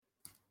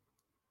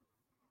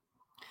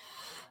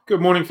Good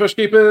morning, fish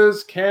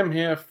keepers. Cam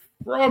here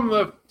from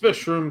the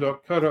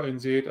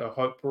fishroom.co.nz. I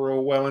hope we're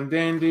all well and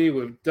dandy.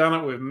 We've done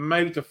it. We've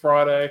made it to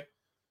Friday.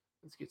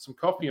 Let's get some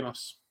coffee in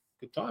us.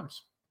 Good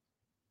times.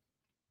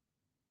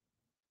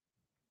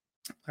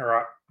 All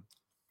right.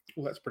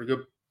 Well, that's pretty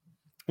good.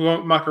 We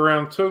won't muck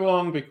around too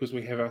long because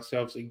we have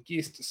ourselves a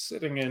guest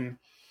sitting in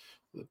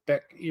the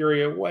back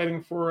area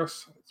waiting for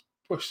us. Let's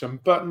push some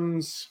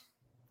buttons.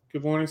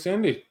 Good morning,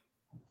 Sandy.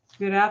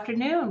 Good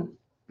afternoon.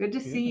 Good to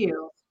see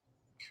you.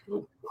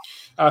 Cool.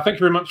 Thank you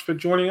very much for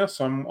joining us.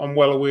 I'm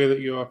well aware that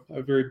you're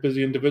a very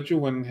busy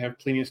individual and have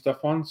plenty of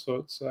stuff on, so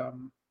it's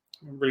I'm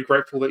really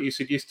grateful that you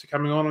said yes to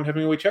coming on and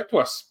having a wee chat to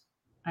us.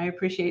 I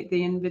appreciate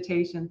the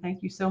invitation.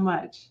 Thank you so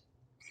much.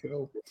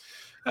 Cool.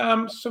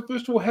 So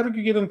first of all, how did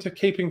you get into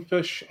keeping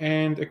fish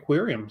and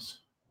aquariums?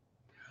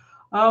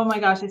 Oh my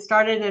gosh, it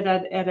started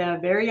at a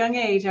very young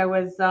age. I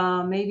was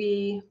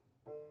maybe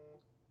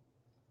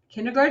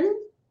kindergarten.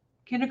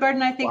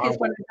 Kindergarten, I think, is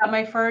when I got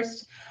my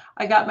first.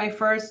 I got my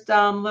first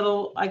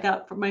little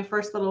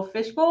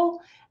fish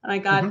bowl, and I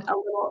got a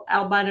little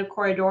albino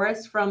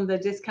Corydoras from the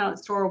discount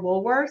store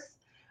Woolworths,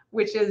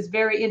 which is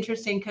very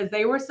interesting because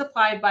they were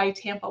supplied by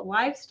Tampa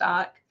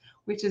Livestock,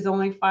 which is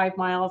only 5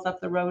 miles up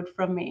the road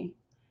from me.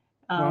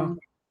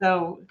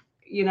 So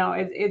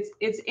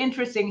it's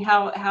interesting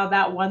how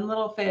that one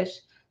little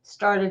fish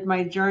started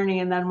my journey,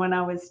 and then when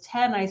I was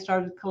 10, I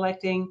started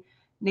collecting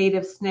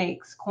native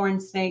snakes, corn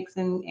snakes,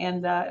 and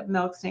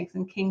milk snakes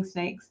and king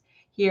snakes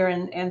here,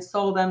 and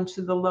sold them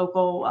to the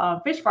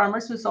local fish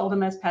farmers who sold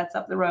them as pets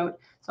up the road.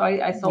 So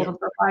I sold them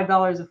for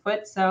 $5 a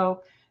foot.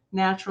 So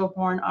natural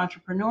born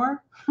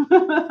entrepreneur,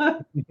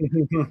 not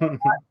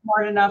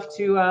smart enough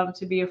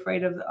to be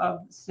afraid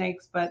of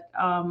snakes, but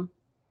and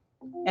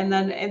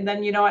then and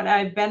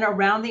I've been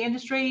around the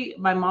industry.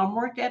 My mom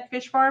worked at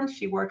fish farms.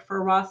 She worked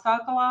for Ross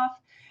Sokoloff,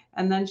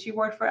 and then she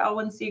worked for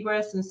Elwin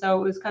Segrest, and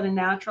so it was kind of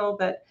natural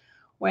that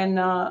when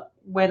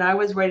I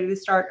was ready to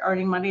start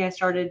earning money, I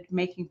started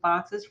making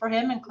boxes for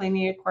him and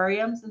cleaning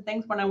aquariums and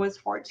things when I was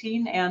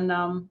 14,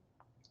 and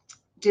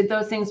did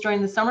those things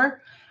during the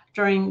summer,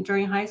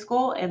 during high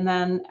school, and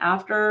then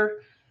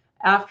after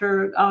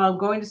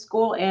going to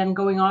school and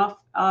going off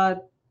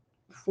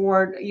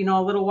for a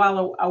little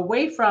while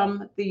away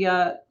from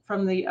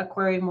the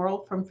aquarium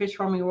world, from fish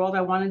farming world,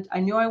 I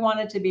knew I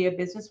wanted to be a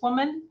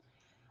businesswoman.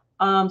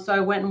 So I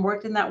went and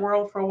worked in that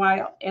world for a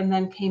while, and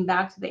then came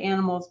back to the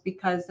animals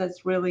because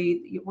that's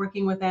really,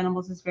 working with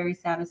animals is very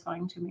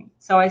satisfying to me.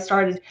 So I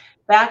started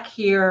back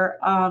here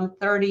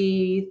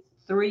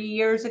 33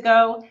 years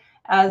ago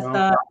as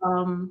the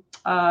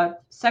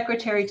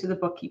secretary to the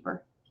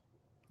bookkeeper.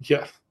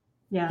 Yeah.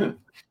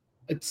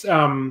 It's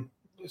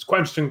quite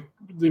interesting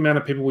the amount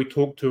of people we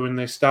talk to, and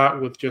they start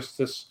with just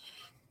this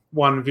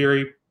one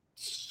very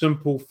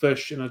simple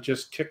fish, and it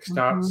just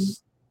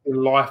kickstarts their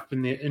life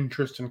and their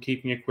interest in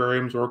keeping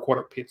aquariums or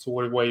aquatic pets or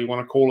whatever way you want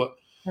to call it.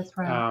 That's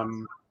right.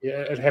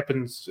 It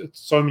happens.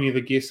 It's so many of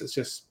the guests, it's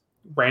just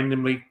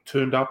randomly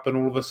turned up, and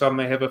all of a sudden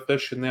they have a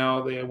fish, and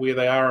now they're where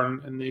they are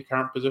in their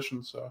current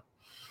position. So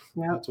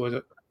it's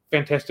always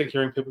fantastic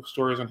hearing people's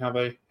stories on how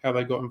they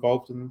got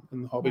involved in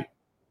the hobby.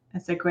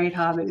 It's a great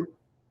hobby,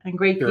 and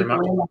great people in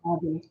the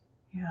hobby.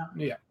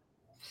 Yeah.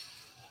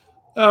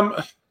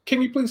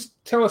 Can you please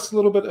tell us a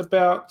little bit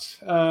about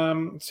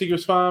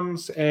Segrest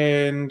Farms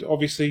and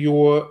obviously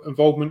your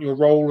involvement, your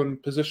role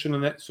and position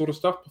and that sort of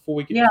stuff before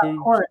we get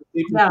to where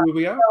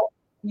we are? So,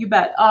 you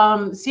bet.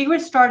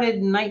 Segrest started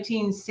in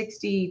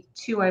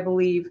 1962, I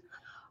believe,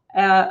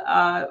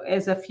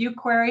 as a few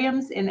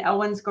aquariums in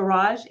Elwin's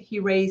garage. He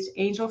raised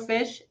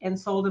angelfish and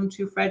sold them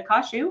to Fred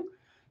Kashu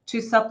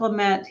to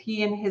supplement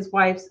he and his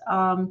wife's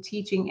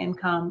teaching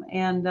income,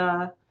 and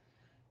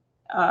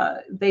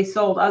they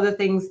sold other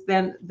things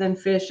than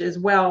fish as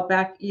well.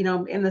 Back, in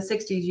the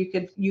 60s,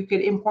 you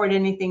could import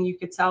anything, you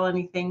could sell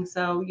anything.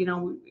 So,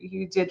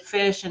 you did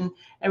fish, and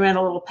ran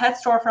a little pet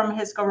store from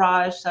his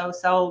garage. So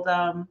sold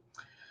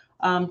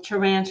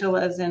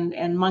tarantulas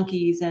and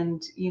monkeys,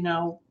 and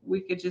we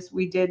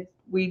did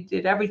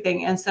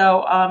everything. And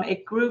so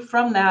it grew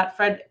from that.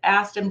 Fred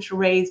asked him to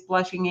raise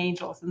blushing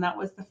angels, and that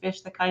was the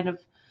fish that kind of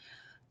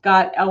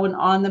got Elwin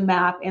on the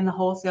map in the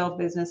wholesale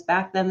business.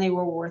 Back then, they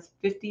were worth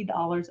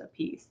 $50 a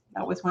piece.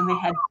 That was when they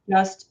had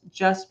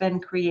just been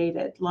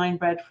created, line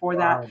bred for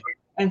that.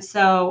 And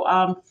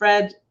so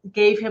Fred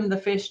gave him the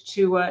fish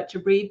to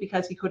breed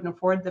because he couldn't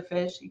afford the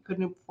fish. He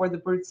couldn't afford the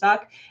brood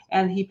stock,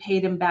 and he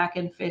paid him back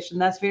in fish. And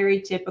that's very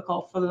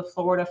typical for the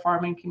Florida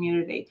farming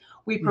community.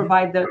 We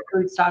provide the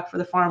brood stock for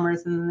the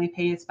farmers, and then they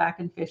pay us back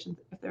in fish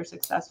if they're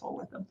successful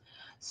with them.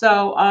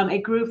 So it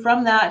grew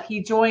from that. He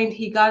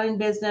got in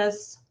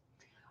business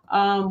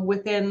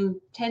within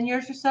 10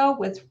 years or so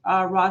with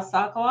Ross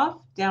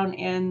Sokoloff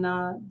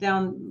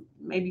down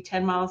maybe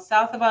 10 miles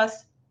south of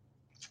us.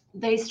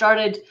 They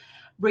started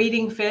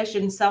breeding fish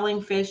and selling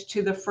fish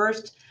to the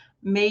first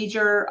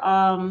major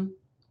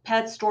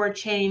pet store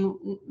chain,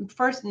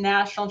 first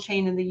national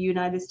chain in the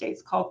United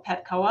States, called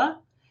Petcoa.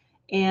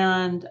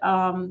 And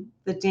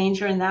the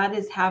danger in that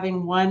is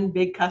having one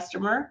big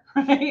customer,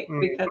 right?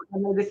 Because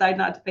when they decide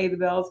not to pay the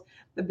bills,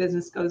 the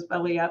business goes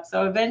belly up.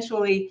 So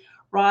eventually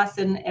Ross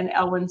and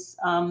Elwyn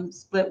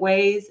split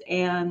ways,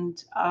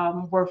 and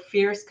were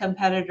fierce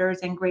competitors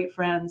and great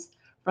friends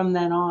from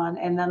then on.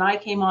 And then I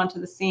came onto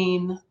the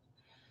scene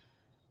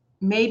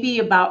maybe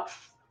about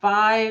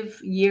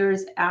 5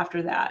 years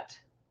after that.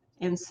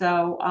 And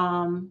so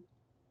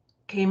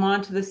came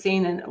onto the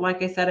scene, and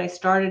like I said, I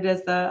started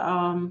as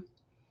the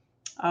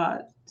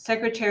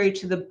secretary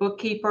to the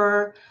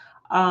bookkeeper.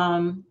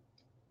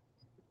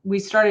 We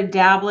started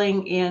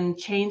dabbling in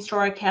chain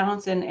store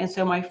accounts, and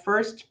so my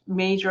first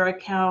major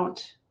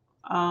account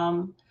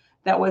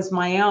that was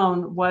my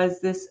own was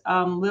this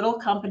little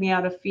company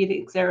out of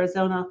Phoenix,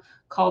 Arizona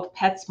called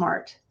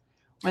PetSmart.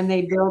 When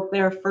they built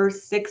their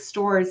first 6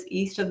 stores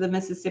east of the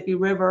Mississippi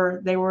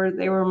River, they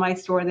were my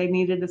store. They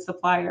needed a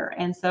supplier,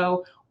 and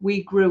so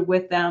we grew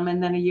with them.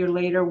 And then a year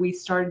later, we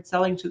started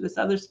selling to this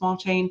other small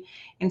chain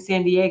in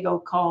San Diego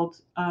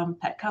called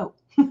Petco.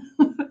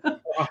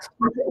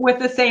 With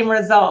the same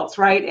results,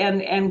 right?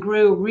 And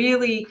grew,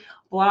 really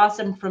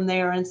blossomed from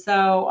there. And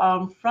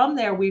so from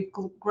there, we've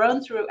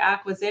grown through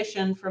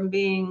acquisition from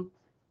being,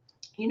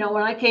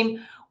 when I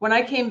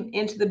came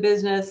into the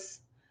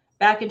business,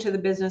 back into the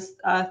business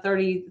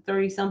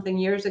 30 something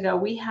years ago,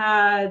 we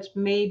had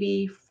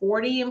maybe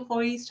 40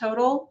 employees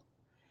total.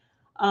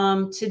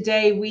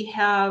 Today we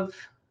have,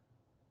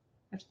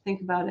 I have to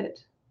think about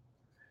it,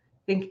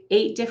 I think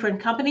 8 different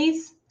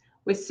companies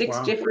with 6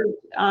 different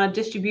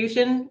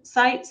distribution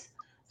sites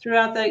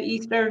throughout the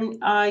eastern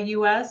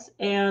U.S.,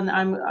 and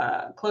I'm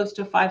close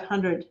to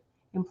 500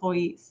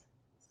 employees.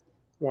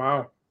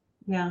 Wow.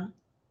 Yeah.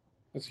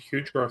 That's a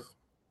huge growth.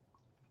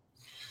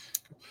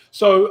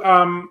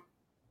 So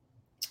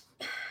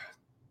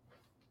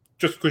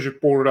just because you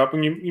brought it up,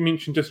 and you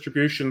mentioned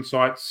distribution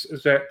sites,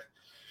 is that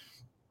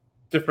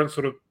different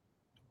sort of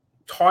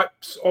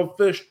types of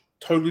fish,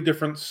 totally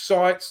different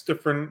sites,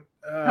 different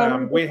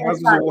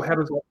warehouses, or how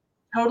does that?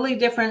 Totally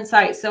different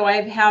sites. So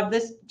I have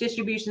this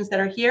distributions that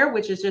are here,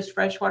 which is just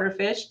freshwater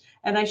fish.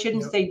 And I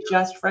shouldn't say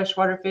just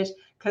freshwater fish,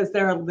 because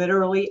there are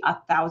literally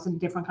 1,000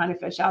 different kind of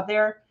fish out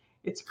there.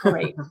 It's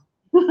great.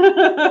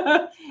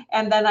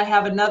 And then I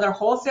have another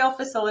wholesale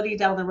facility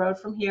down the road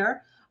from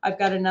here. I've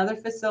got another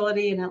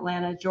facility in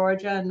Atlanta,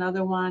 Georgia,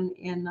 another one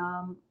in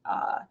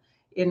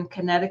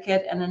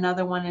Connecticut, and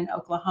another one in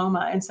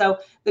Oklahoma. And so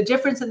the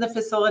difference in the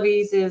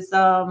facilities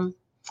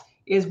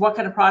is what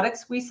kind of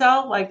products we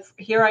sell. Like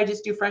here, I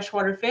just do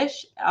freshwater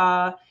fish.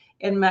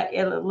 In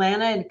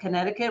Atlanta and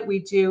Connecticut,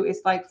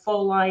 it's like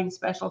full line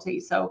specialty.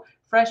 So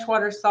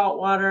freshwater,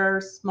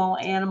 saltwater, small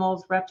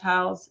animals,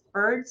 reptiles,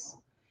 birds.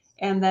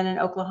 And then in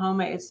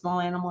Oklahoma, it's small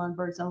animal and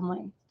birds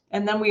only.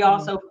 And then we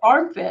also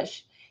farm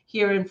fish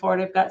here in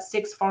Florida. I've got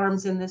 6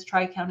 farms in this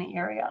Tri-County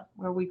area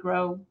where we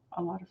grow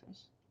a lot of fish.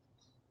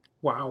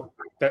 Wow.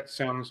 That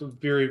sounds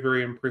very,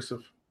 very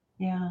impressive.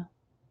 Yeah.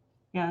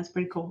 Yeah, it's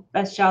pretty cool.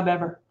 Best job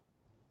ever.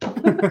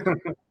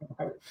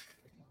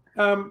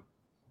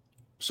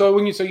 So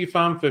when you say you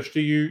farm fish,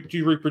 do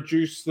you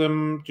reproduce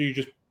them? Do you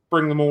just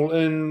bring them all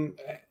in?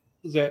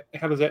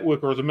 How does that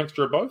work, or is it a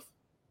mixture of both?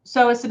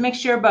 So it's a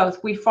mixture of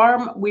both. We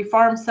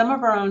farm some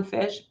of our own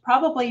fish.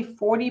 Probably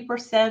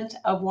 40%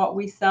 of what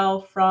we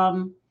sell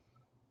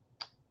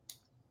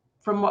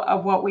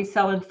of what we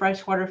sell in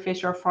freshwater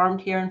fish are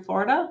farmed here in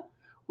Florida.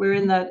 We're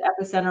in the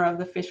epicenter of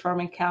the fish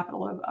farming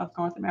capital of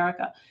North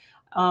America.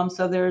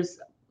 So there's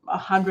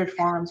 100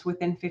 farms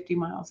within 50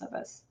 miles of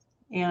us.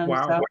 And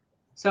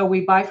so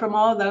we buy from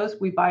all of those.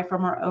 We buy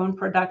from our own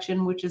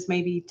production, which is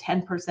maybe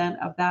 10%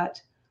 of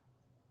that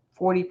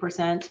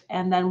 40%.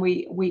 And then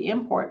we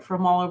import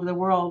from all over the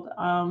world.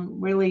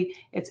 Really,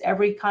 it's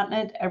every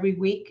continent, every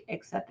week,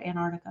 except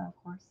Antarctica,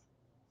 of course.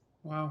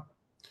 Wow.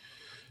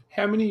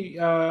 How many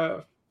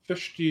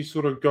fish do you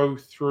sort of go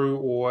through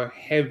or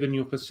have in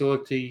your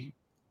facility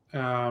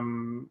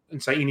in,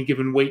 say, any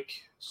given week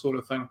sort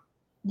of thing?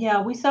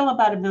 Yeah, we sell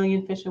about 1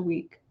 million fish a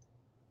week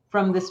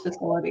from this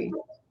facility.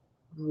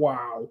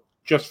 Wow.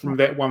 Just from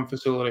that one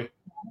facility?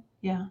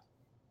 Yeah.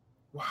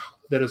 Wow.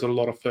 That is a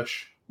lot of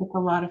fish. It's a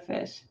lot of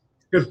fish.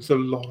 It's a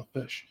lot of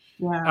fish.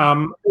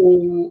 Yeah.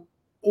 All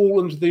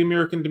into the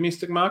American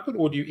domestic market,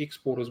 or do you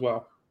export as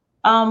well?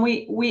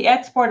 We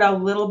export a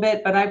little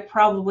bit, but I'd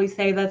probably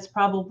say that's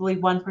probably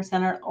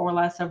 1% or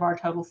less of our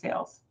total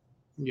sales.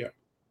 Yeah.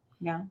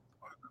 Yeah.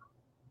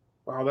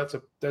 Wow, that's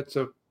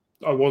a.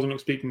 I wasn't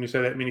expecting to say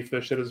that many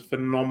fish. That is a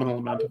phenomenal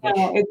amount of fish.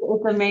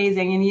 It's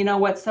amazing, and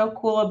what's so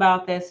cool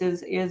about this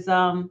is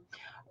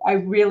I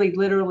really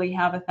literally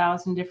have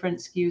 1,000 different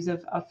SKUs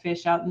of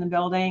fish out in the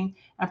building,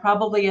 and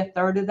probably a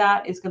third of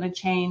that is going to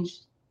change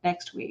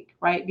next week,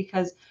 right?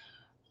 Because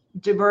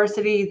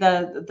diversity,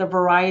 the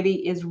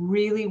variety is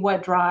really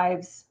what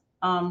drives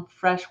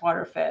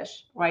freshwater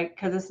fish, right?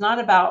 Because it's not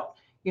about,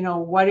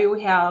 what do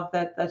we have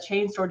that the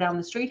chain store down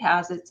the street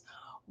has. It's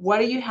what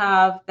do you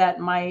have that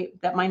my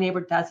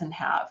neighbor doesn't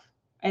have,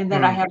 and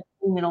that I haven't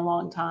seen in a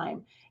long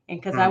time, and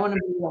because I want to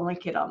be the only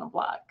kid on the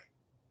block,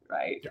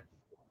 right? Yeah.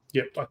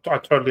 Yep, I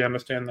totally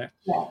understand that.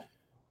 Yeah.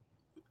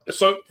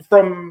 So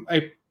from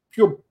a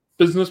pure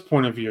business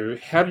point of view,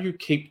 how do you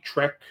keep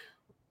track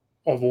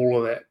of all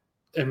of that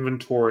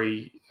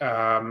inventory,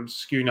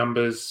 SKU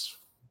numbers,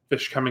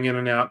 fish coming in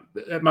and out?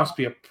 It must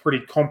be a pretty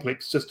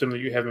complex system that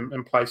you have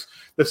in place.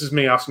 This is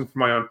me asking for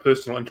my own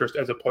personal interest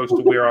as opposed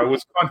to where I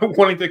was kind of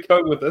wanting to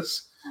go with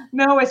this.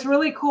 No, it's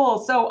really cool.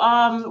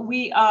 So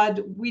we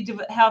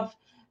have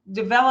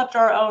developed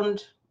our own,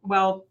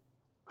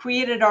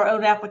 created our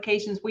own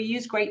applications. We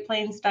use Great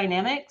Plains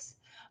Dynamics,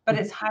 but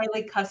it's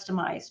highly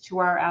customized to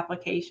our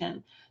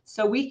application.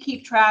 So we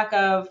keep track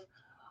of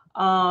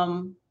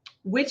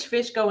which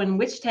fish go in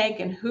which tank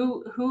and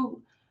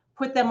who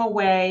put them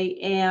away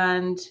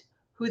and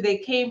who they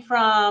came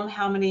from,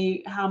 how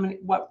many,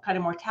 what kind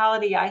of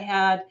mortality I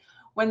had.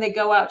 When they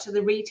go out to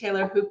the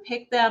retailer, who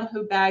picked them,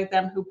 who bagged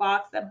them, who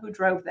boxed them, who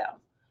drove them.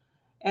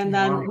 And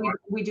then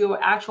we do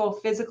actual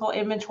physical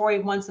inventory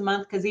once a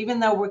month, because even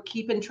though we're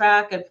keeping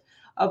track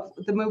of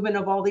the movement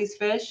of all these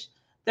fish,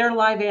 they're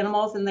live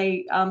animals, and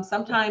they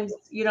sometimes,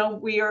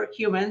 we are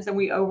humans and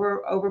we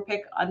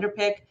overpick,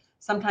 underpick.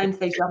 Sometimes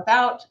they jump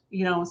out,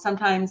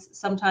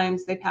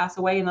 sometimes they pass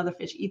away and other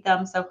fish eat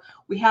them. So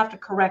we have to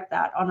correct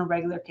that on a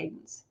regular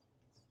cadence.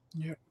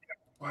 Yeah.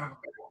 Wow.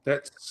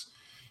 That's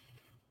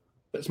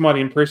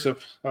mighty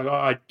impressive.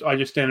 I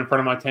just stand in front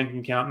of my tank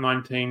and count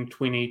 19,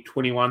 20,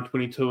 21,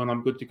 22, and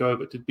I'm good to go.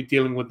 But to be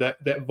dealing with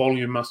that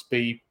volume must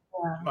be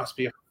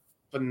a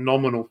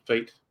phenomenal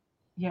feat.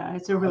 Yeah,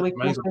 it's a really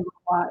cool thing to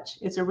watch.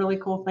 It's a really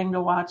cool thing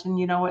to watch, and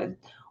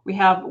we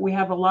have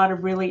a lot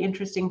of really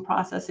interesting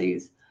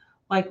processes.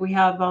 Like we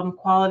have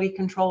quality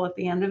control at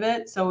the end of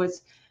it, so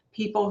it's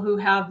people who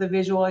have the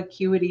visual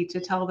acuity to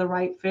tell the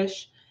right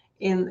fish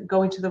in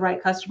going to the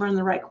right customer in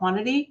the right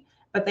quantity,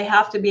 but they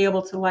have to be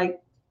able to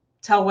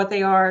tell what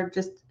they are,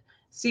 just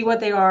see what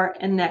they are,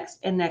 and next,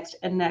 and next,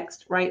 and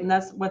next, right? And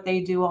that's what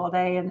they do all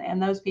day.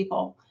 And those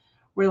people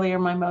really are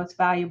my most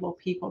valuable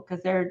people,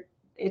 because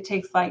it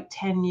takes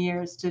 10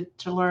 years to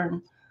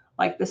learn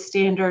the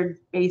standard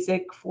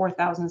basic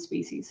 4,000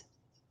 species.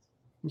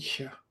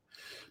 Yeah.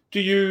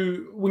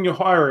 When you're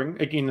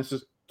hiring, again, this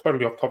is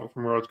totally off topic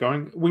from where I was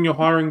going. When you're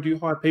hiring, do you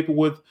hire people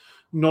with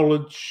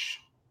knowledge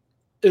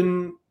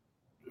in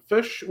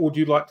fish, or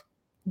do you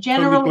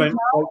generally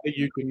that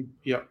you can,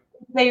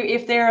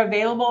 if they're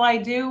available, I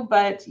do,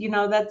 but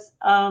that's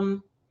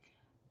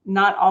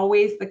not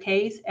always the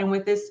case. And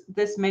with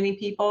this many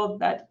people,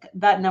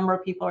 that number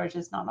of people are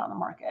just not on the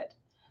market.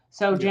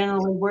 So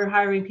generally we're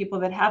hiring people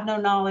that have no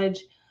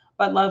knowledge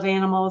but love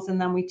animals, and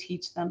then we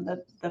teach them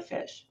the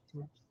fish.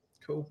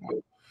 Cool.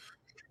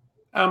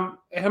 How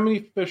many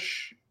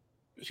fish?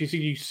 So you said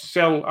you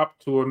sell up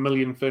to 1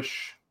 million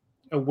fish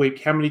a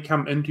week. How many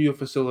come into your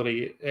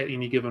facility at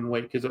any given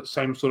week? Is it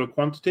same sort of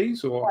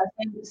quantities, or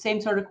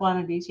same sort of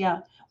quantities?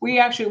 Yeah,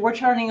 we're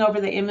turning over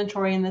the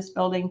inventory in this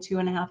building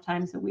 2.5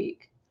 times a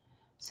week.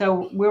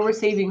 So we're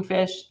receiving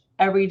fish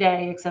every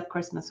day except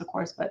Christmas, of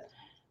course, but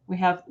we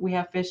have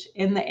fish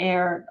in the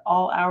air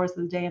all hours of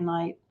the day and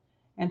night,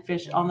 and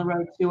fish on the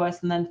road to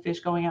us, and then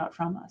fish going out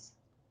from us.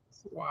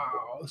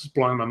 Wow, this is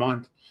blowing my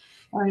mind.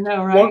 I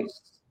know, right?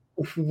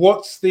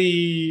 What's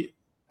the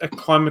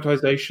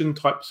acclimatization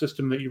type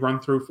system that you run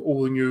through for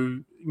all the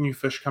new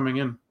fish coming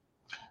in?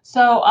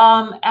 So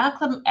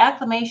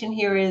acclimation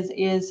here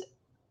is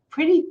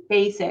pretty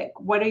basic.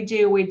 What we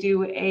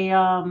do a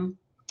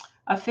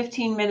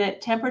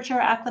 15-minute temperature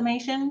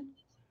acclimation,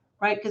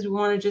 right? Because we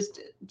want to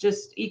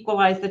just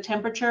equalize the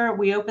temperature.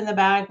 We open the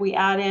bag, we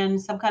add in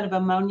some kind of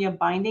ammonia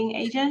binding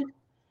agent,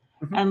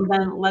 and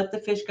then let the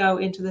fish go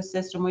into the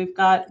system. We've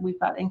got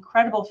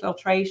incredible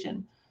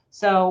filtration.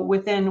 So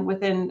within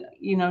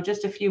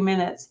just a few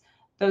minutes,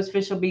 those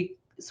fish will be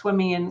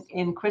swimming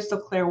in crystal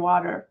clear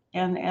water,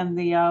 and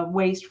the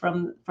waste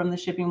from the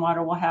shipping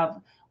water will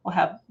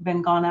have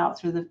been gone out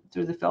through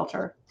the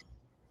filter.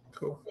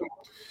 Cool.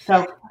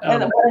 So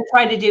and what I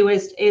try to do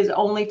is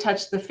only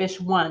touch the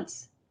fish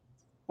once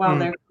while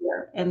they're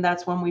here, and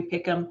that's when we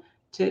pick them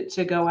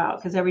to go out,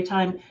 because every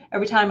time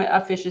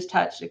a fish is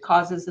touched, it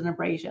causes an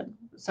abrasion.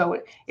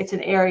 So it's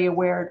an area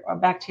where a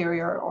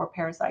bacteria or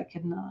parasite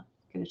can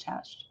get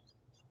attached.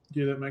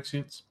 Yeah, that makes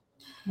sense.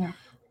 Yeah.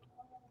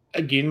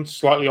 Again,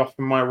 slightly off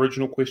from my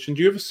original question,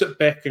 do you ever sit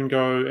back and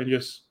go and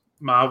just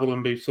marvel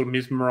and be sort of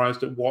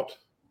mesmerized at what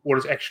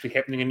is actually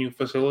happening in your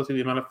facility,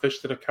 the amount of fish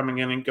that are coming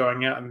in and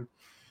going out? And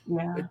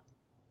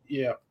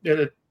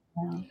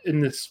in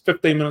this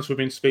 15 minutes we've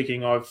been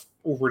speaking, I've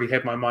already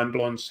had my mind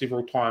blown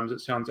several times.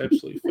 It sounds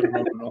absolutely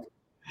phenomenal.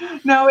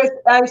 No,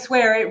 I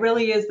swear it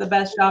really is the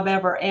best job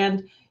ever.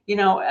 And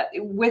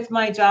with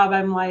my job,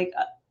 I'm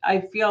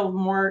I feel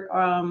more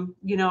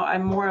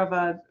I'm more of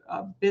a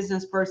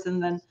business person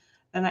than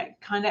I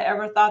kind of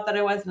ever thought that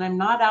I was, and I'm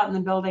not out in the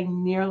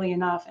building nearly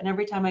enough. And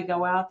every time I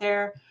go out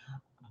there,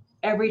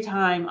 every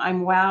time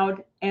I'm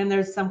wowed, and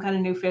there's some kind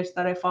of new fish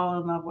that I fall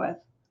in love with.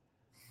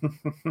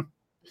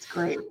 It's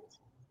great.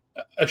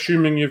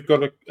 Assuming you've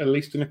got at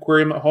least an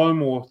aquarium at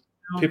home, or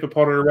pepper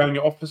potted around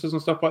your offices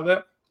and stuff like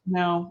that?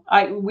 No,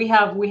 we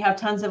have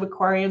tons of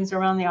aquariums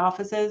around the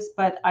offices,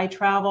 but I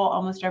travel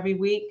almost every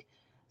week,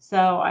 so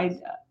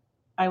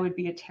I would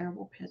be a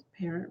terrible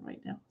parent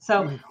right now.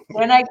 So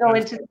when I go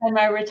into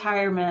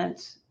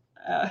semi-retirement,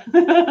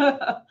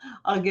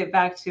 I'll get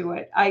back to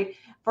it.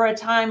 For a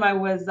time I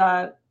was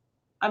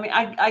I mean,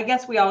 I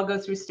guess we all go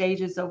through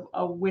stages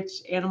of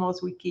which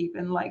animals we keep,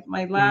 and like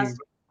my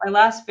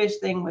last fish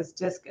thing was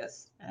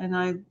discus, and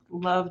I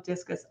love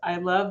discus. I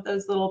love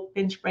those little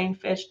pinch brain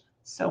fish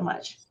so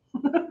much.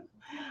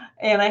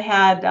 And I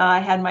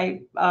had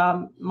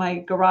my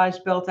garage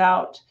built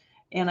out,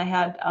 and I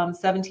had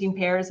 17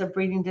 pairs of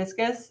breeding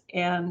discus,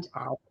 and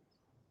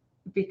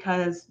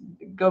because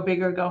go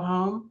big or go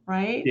home,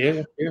 right?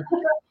 Yeah.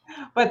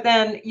 But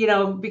then,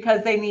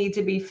 because they need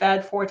to be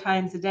fed 4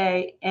 times a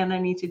day and I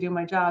need to do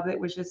my job, it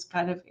was just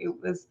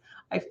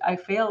I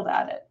failed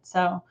at it.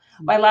 So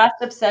my last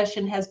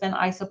obsession has been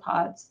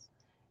isopods.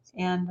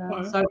 And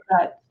so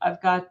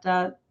I've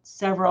got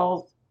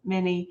several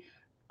mini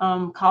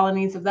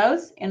colonies of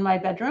those in my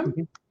bedroom.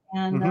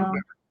 And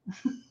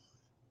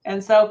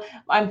and so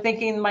I'm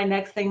thinking my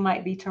next thing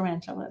might be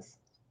tarantulas.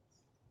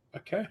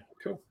 Okay,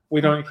 cool.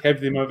 We don't have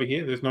them over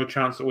here. There's no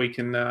chance that we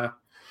can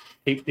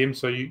keep them,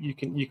 so you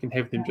can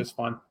have them just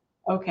fine.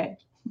 Okay.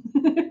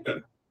 We've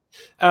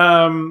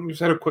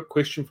had a quick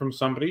question from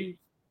somebody.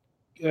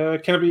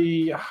 Can it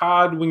be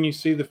hard when you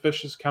see the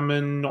fishes come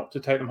in not to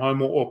take them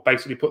home, or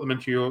basically put them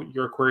into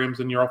your aquariums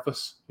in your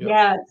office?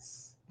 Yep.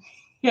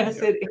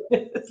 Yes, it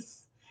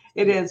is.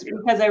 It is,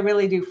 because I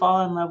really do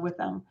fall in love with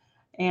them,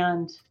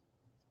 and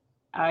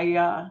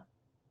I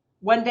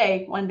one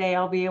day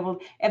I'll be able,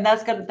 and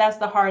that's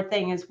the hard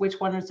thing, is which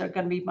ones are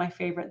going to be my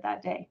favorite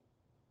that day.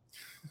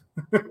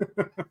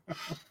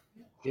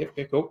 Yeah,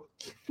 cool.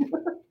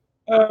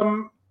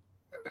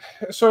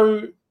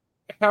 So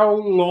how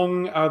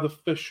long are the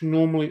fish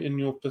normally in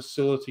your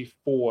facility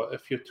for,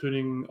 if you're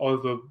turning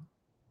over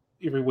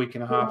every week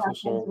and a half or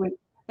so?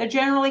 They're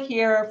generally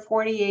here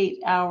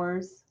 48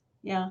 hours.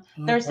 Yeah.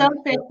 There's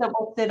some fish that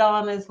will sit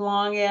on as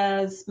long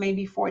as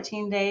maybe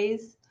 14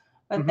 days,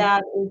 but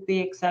that is the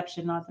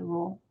exception, not the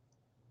rule.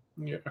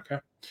 Yeah, okay.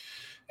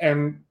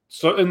 And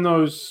so in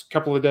those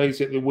couple of days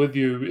that they're with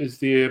you, is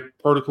there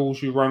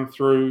protocols you run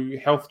through,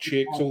 health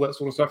checks, all that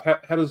sort of stuff?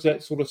 How does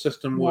that sort of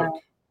system work?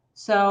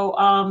 So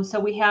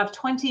we have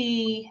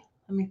 28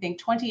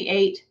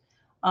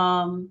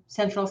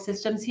 central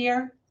systems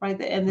here, right?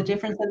 And the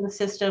difference in the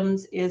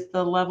systems is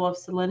the level of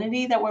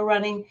salinity that we're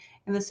running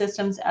in the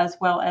systems, as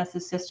well as the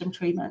system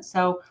treatment.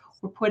 So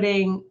we're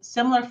putting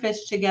similar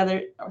fish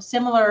together, or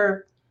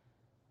similar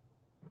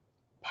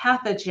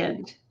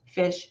pathogen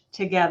fish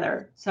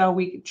together. So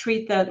we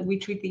treat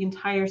the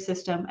entire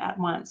system at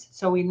once.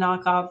 So we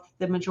knock off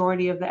the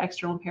majority of the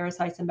external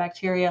parasites and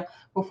bacteria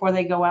before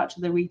they go out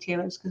to the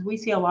retailers, because we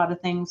see a lot of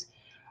things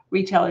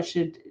retailers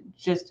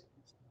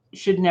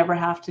should never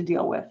have to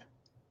deal with.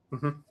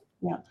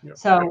 Yeah.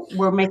 So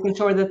we're making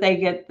sure that they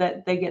get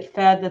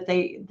fed,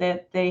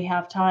 that they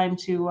have time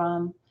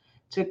to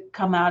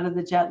come out of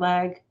the jet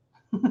lag.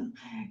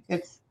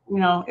 It's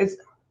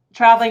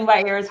traveling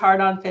by air is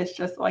hard on fish,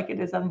 just like it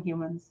is on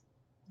humans.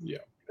 Yeah.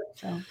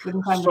 So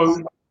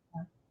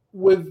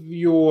with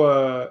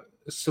your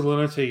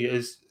salinity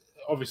is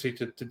obviously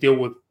to deal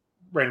with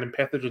random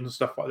pathogens and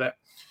stuff like that.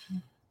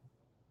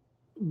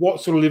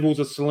 What sort of levels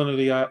of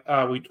salinity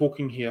are we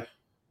talking here?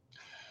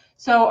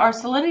 So our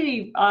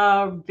salinity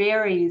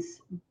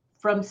varies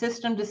from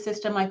system to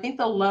system. I think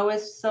the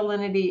lowest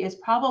salinity is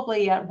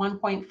probably at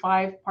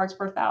 1.5 parts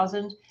per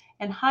thousand,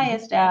 and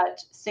highest at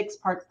 6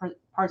 parts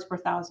per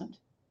thousand.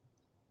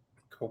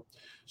 Cool.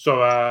 So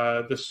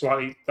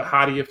the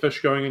hardier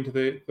fish going into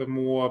the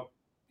more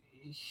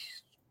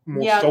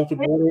salted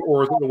water,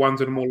 or is it the ones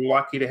that are more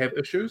likely to have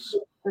issues?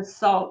 The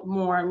salt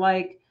more,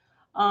 like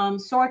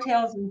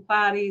swordtails and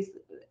platies,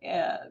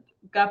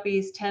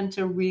 guppies tend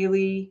to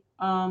really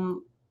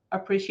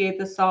appreciate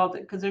the salt,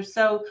 because they're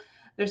so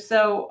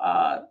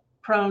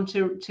prone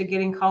to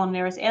getting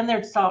columnaris, and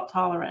they're salt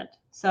tolerant.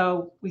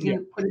 So we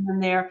can put them in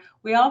there.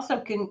 We also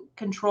can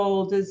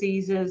control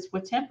diseases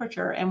with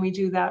temperature, and we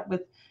do that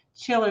with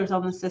chillers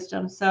on the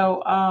system.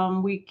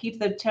 So we keep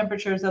the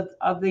temperatures of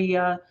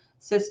the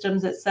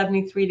systems at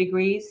 73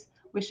 degrees,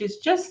 which is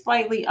just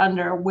slightly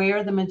under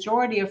where the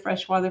majority of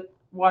freshwater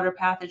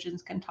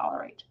pathogens can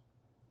tolerate.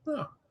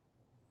 Oh,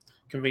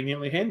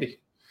 conveniently handy.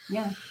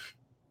 Yeah.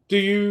 Do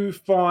you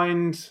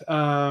find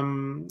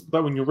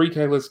that when your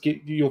retailers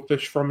get your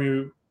fish from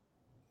you,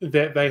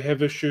 that they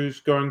have issues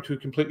going to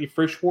completely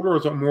freshwater, or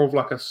is it more of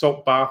like a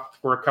salt bath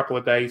for a couple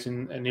of days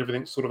and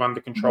everything's sort of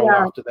under control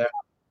after that?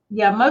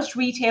 Yeah, most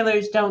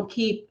retailers don't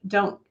keep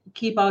a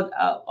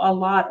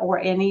lot or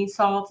any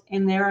salt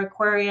in their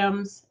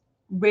aquariums.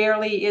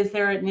 Rarely is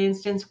there an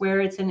instance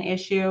where it's an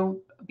issue,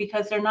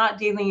 because they're not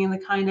dealing in the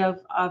kind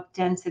of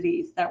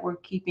densities that we're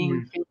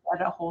keeping fish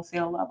at a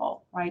wholesale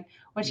level, right?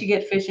 Once you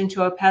get fish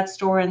into a pet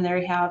store and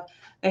they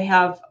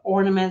have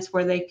ornaments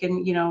where they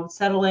can,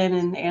 settle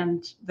in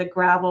and the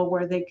gravel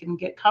where they can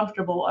get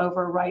comfortable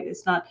over, right?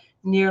 It's not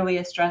nearly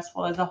as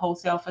stressful as a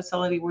wholesale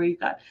facility where you've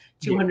got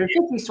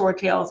 250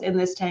 swordtails in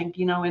this tank.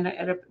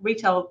 At a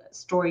retail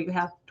store, you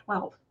have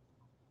 12.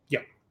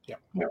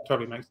 Yeah,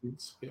 totally makes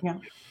sense. Yeah.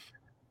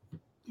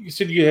 You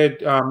said you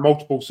had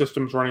multiple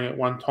systems running at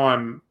one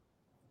time.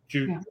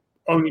 Do you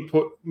only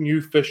put new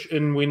fish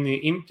in when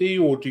they're empty,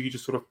 or do you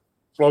just sort of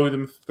flow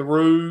them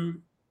through?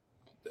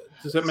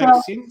 Does that make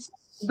sense?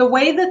 The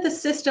way that the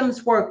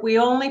systems work, we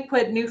only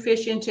put new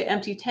fish into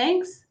empty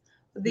tanks.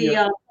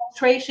 The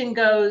filtration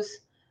goes,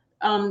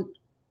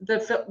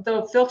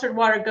 the filtered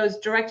water goes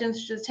direct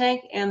into the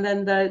tank, and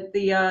then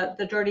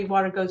the dirty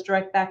water goes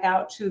direct back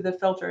out to the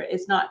filter.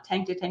 It's not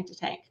tank to tank to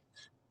tank.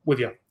 With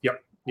you, yeah,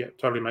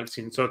 totally makes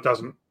sense. So it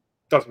doesn't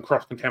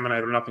cross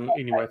contaminate or nothing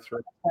anyway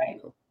through. Right.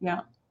 Cool. Yeah.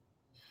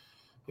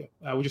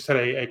 We just had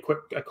a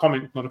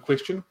comment, not a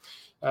question.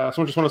 So I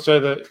just want to say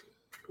that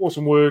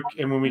awesome work,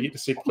 and when we get to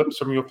see clips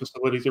from your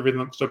facilities,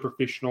 everything looks so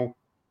professional.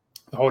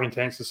 The holding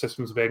tanks, the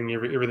systems bagging,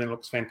 everything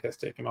looks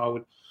fantastic, and I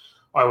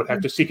would have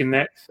to second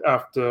that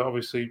after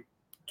obviously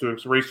doing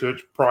some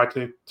research prior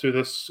to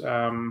this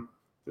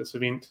this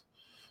event.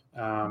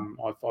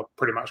 I've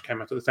pretty much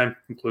came up to the same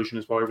conclusion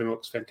as well. Everything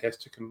looks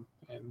fantastic and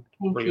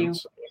brilliant.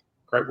 So,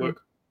 great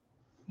work.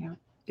 Yeah,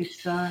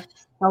 it's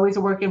always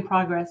a work in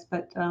progress,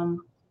 but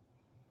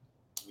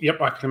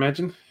yep, I can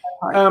imagine.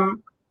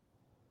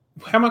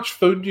 How much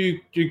food do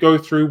you go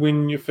through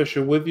when your fish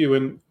are with you,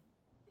 and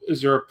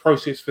is there a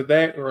process for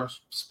that, or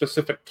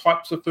specific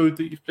types of food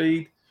that you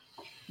feed?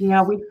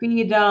 Yeah, we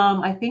feed.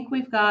 I think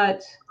we've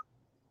got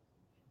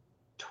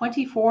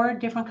 24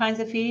 different kinds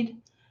of feed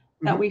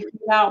that we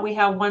feed out. We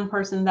have one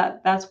person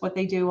that's what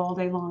they do all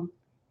day long.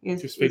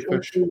 Just feed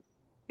fish.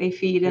 They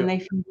feed and they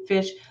feed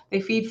fish.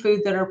 They feed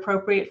food that are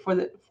appropriate for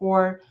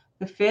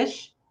the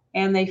fish,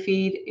 and they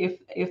feed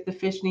if the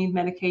fish need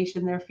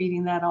medication, they're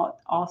feeding that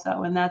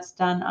also, and that's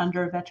done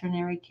under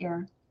veterinary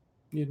care.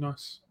 Yeah,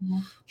 nice. Mm-hmm.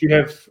 Do you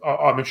have?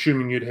 I'm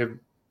assuming you'd have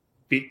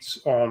vets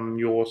on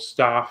your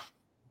staff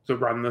to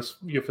run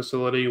your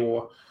facility,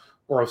 or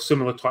a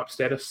similar type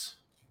status.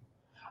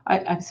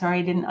 I'm sorry,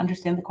 I didn't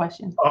understand the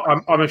question.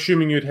 I'm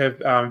assuming you'd have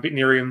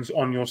veterinarians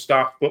on your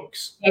staff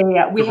books.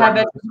 Yeah. We have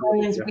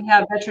veterinarians. We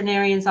have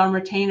veterinarians on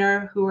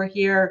retainer who are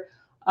here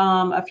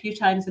a few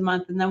times a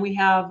month, and then we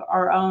have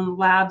our own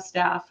lab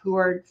staff who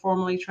are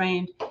formally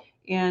trained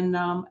in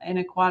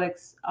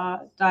aquatics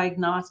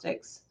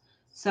diagnostics.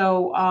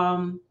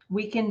 So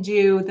we can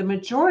do the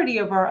majority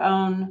of our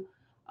own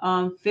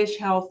fish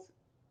health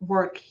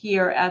work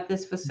here at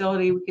this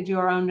facility. We could do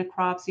our own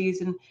necropsies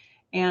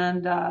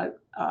and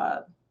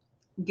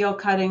gill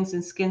cuttings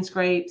and skin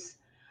scrapes,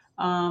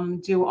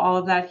 do all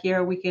of that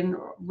here. We can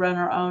run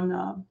our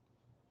own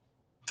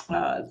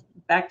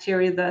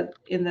bacteria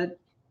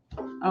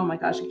oh my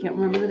gosh, I can't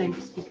remember the name.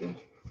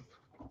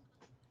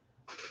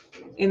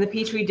 In the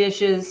Petri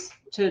dishes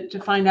to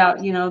find out,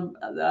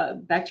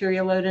 the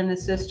bacteria load in the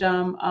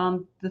system.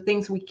 The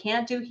things we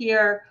can't do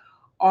here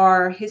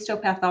are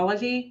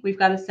histopathology. We've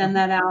got to send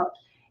that out,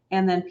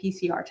 and then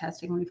PCR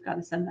testing. We've got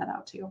to send that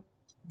out too.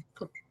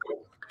 Cool.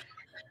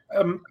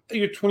 Are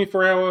you a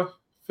 24-hour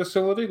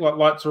facility? Like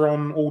lights are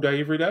on all day,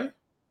 every day?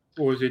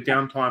 Or is there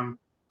downtime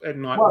at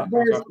night? Well,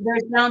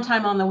 there's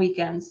downtime on the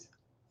weekends.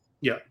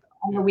 Yeah.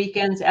 On the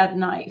weekends at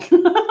night.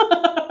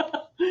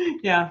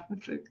 Yeah,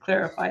 to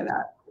clarify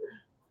that.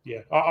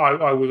 Yeah.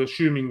 I was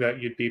assuming that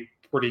you'd be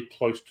pretty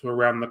close to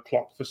around the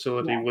clock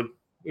facility with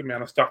the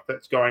amount of stuff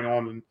that's going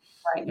on. And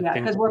right, yeah,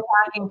 because we're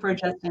packing for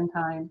just in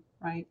time,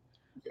 right?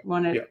 We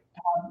want to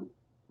have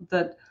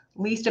the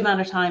least amount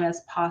of time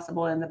as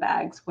possible in the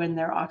bags when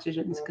their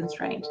oxygen is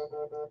constrained.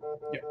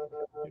 Yeah,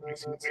 that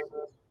makes sense.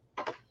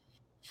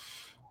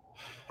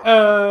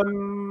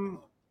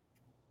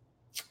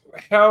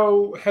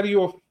 How do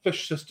your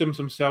fish systems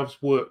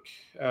themselves work?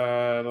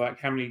 Like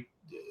how many?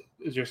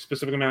 Is there a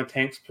specific amount of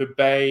tanks per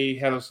bay?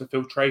 How does the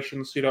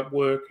filtration setup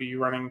work? Are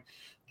you running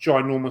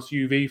ginormous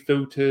UV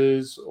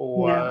filters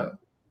or?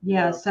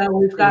 Yeah. So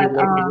we've got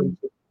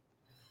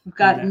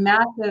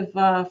massive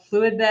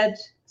fluid bed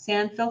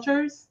sand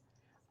filters.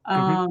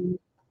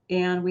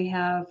 And we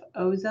have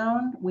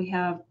ozone, we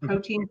have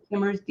protein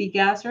skimmers,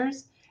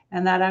 degassers,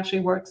 and that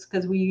actually works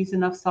because we use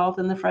enough salt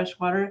in the fresh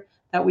water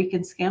that we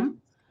can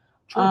skim.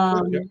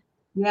 And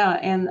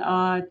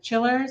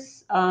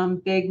chillers,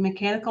 big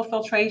mechanical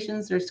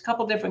filtrations. There's a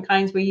couple different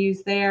kinds we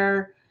use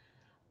there.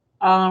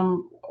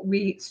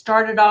 We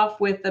started off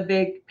with the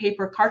big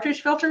paper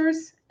cartridge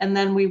filters, and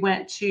then we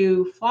went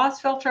to floss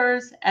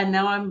filters, and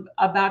now I'm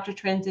about to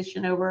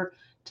transition over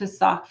to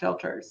sock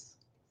filters.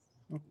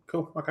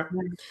 Cool. Okay.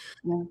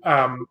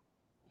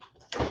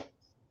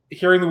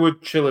 Hearing the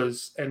word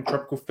chillers and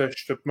tropical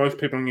fish to most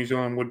people in New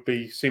Zealand would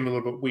seem a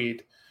little bit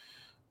weird.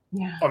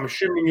 Yeah. I'm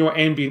assuming your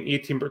ambient air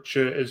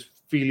temperature is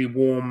fairly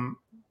warm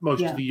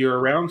most of the year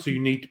around, so you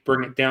need to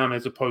bring it down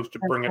as opposed to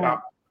bring it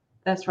up.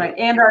 That's right.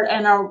 And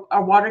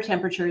our water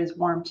temperature is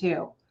warm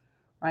too,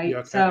 right? Yeah,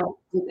 okay. So,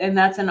 and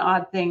that's an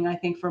odd thing, I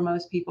think, for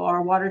most people.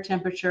 Our water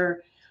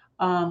temperature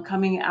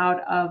coming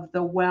out of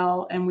the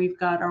well, and we've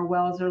got our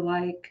wells are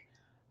like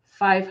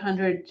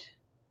 500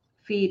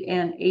 feet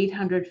and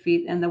 800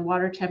 feet, and the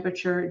water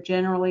temperature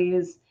generally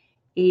is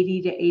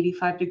 80 to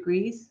 85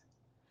 degrees.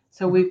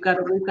 So we've got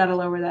to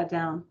lower that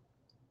down.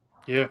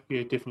 Yeah,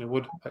 definitely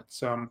would.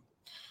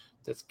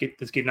 That's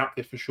getting up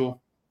there for sure.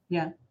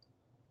 Yeah.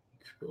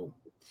 Cool.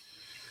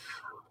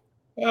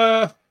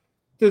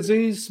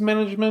 Disease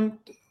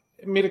management,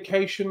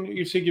 medication.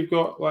 You said you've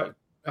got like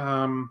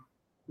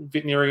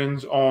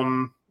veterinarians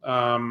on.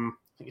 I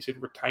think you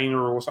said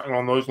retainer or something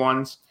along those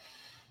lines.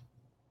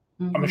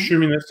 Mm-hmm. I'm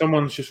assuming that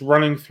someone's just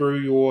running through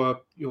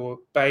your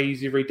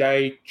bays every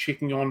day,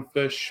 checking on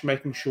fish,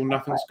 making sure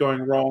nothing's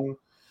going wrong.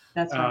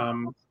 That's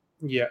right.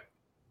 Yeah.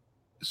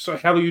 So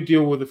how do you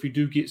deal with if you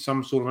do get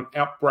some sort of an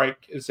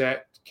outbreak? Does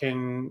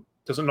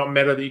it not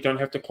matter that you don't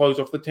have to close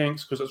off the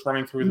tanks because it's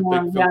running through the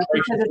big filtration? Yeah,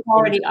 because it's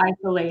already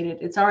isolated.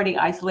 It's already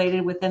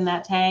isolated within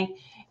that tank,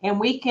 and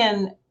we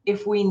can,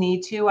 if we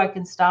need to, we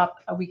can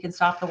stop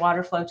the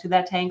water flow to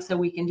that tank so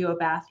we can do a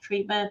bath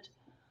treatment.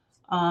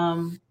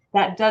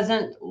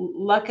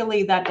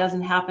 Luckily that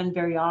doesn't happen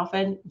very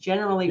often.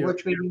 Generally, we're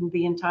treating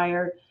the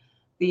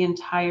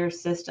entire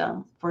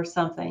system for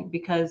something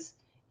because,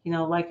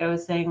 like I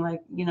was saying,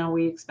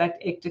 we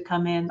expect ick to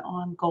come in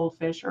on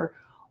goldfish or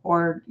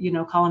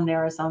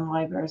columnaris on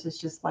live bears. It's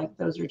just like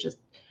those are just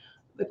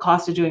the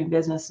cost of doing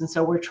business, and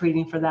so we're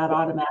treating for that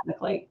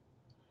automatically.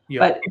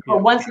 But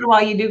once in a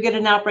while, you do get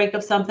an outbreak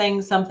of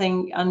something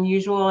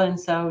unusual, and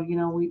so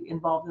we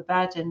involve the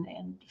vet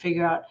and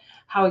figure out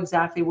how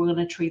exactly we're going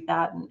to treat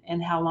that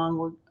and how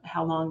long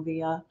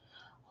the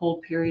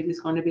hold period is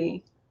going to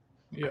be.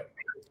 Yeah.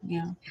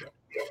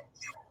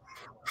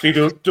 So you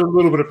do a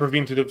little bit of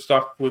preventative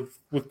stuff with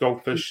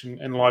goldfish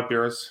and live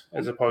bearers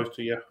as opposed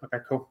to okay,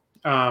 cool.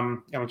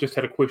 And I just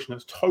had a question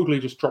that's totally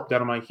just dropped out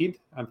of my head.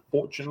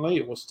 Unfortunately,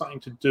 it was something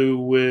to do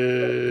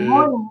with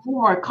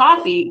more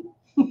coffee.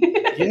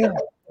 Yeah,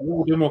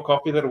 we'll do more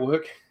coffee. That'll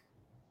work.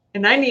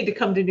 And I need to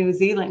come to New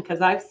Zealand because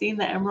I've seen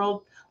the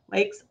Emerald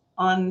Lakes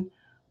on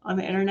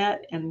the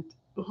internet, and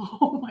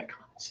oh my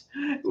gosh,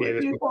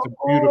 there's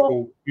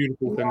some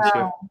beautiful things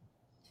here.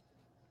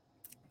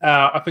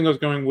 I think I was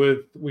going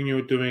with when you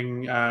were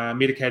doing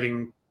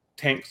medicating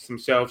tanks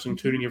themselves and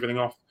tuning everything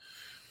off.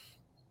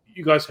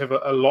 You guys have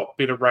a lot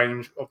better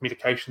range of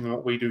medication than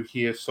what we do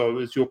here. So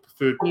is your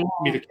preferred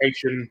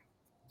medication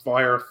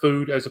via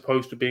food as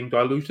opposed to being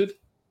diluted?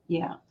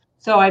 Yeah.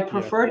 So I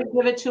prefer to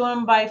give it to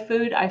them by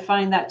food. I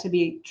find that to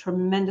be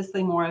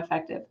tremendously more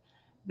effective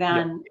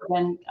than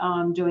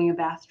doing a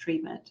bath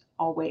treatment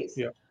always.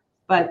 Yeah.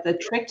 But the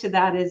trick to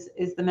that is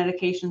the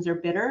medications are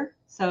bitter,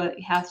 so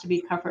it has to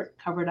be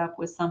covered up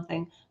with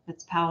something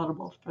that's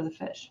palatable for the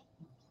fish.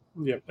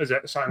 Yeah, is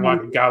that something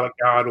like a garlic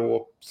guard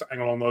or something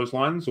along those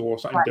lines, or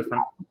something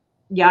different?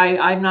 Yeah,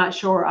 I'm not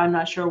sure. I'm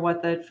not sure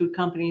what the food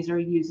companies are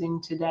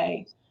using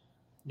today.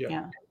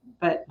 Yeah.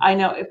 But I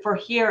know for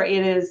here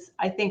it is.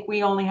 I think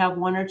we only have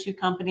one or two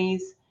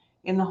companies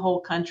in the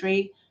whole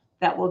country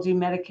that will do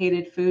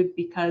medicated food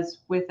because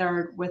with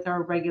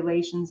our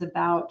regulations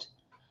about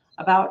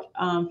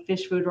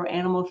fish food or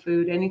animal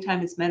food,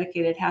 anytime it's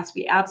medicated, it has to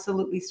be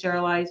absolutely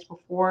sterilized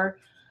before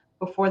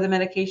the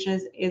medication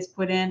is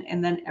put in,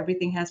 and then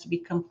everything has to be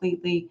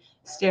completely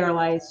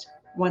sterilized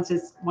once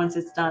it's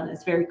done.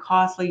 It's very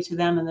costly to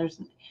them, and there's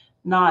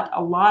not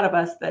a lot of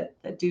us that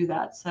do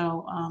that.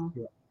 So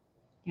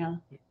yeah,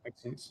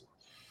 makes sense.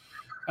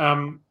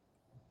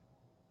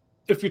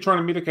 If you're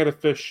trying to medicate a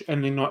fish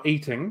and they're not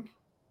eating,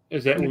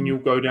 is that when you'll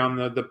go down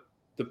the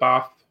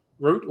bath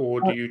route, or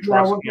do you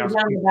try something else?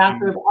 Down the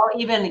bath route. Or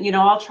even,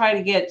 I'll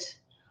try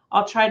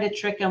to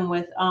trick them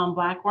with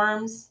black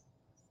worms.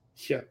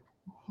 Yeah.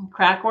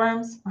 Crack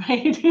worms,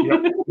 right?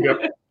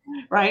 Yep.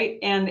 Right,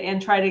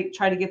 and try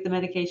to get the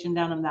medication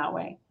down them that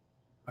way.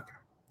 Okay,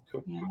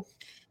 cool. Yeah.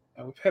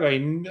 We've had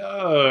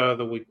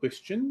another weird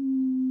question.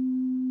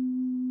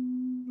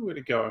 Where'd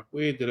it go?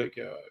 Where did it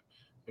go?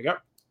 There we go.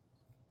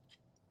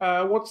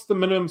 What's the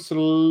minimum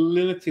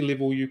salinity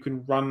level you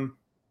can run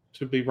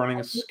to be running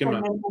a skimmer?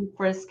 The minimum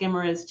for a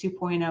skimmer is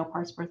 2.0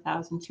 parts per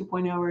thousand,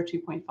 2.0 or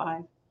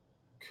 2.5.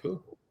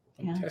 Cool.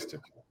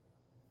 Fantastic.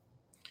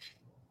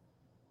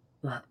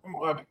 Right,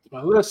 back to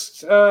my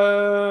list.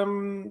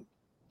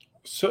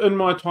 So in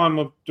my time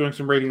of doing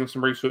some reading and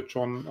some research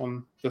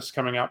on this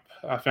coming up,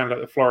 I found out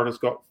that Florida's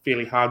got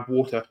fairly hard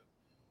water.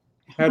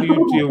 How do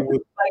you deal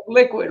with like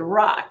liquid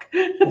rock?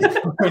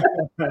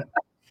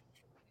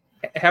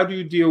 How do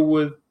you deal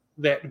with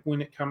that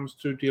when it comes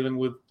to dealing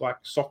with like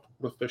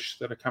saltwater fish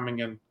that are coming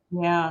in?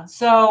 Yeah,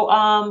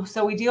 so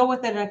we deal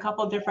with it in a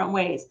couple of different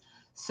ways.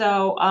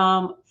 So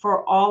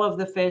for all of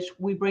the fish,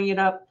 we bring it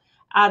up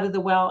out of the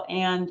well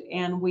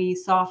and we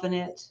soften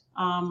it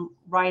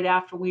right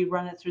after we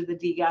run it through the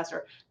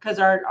degasser, because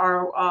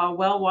our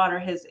well water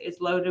is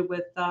loaded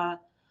with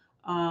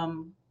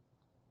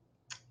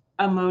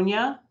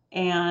ammonia,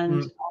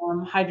 and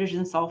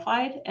hydrogen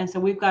sulfide. And so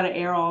we've got to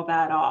air all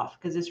that off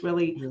because it's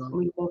really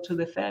lethal to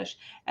the fish.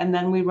 And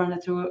then we run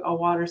it through a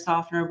water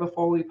softener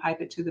before we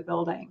pipe it to the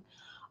building.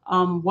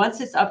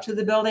 Once it's up to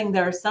the building,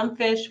 there are some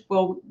fish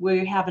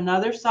we have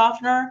another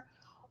softener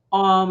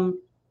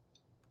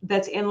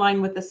that's in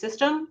line with the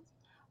system.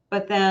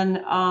 But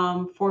then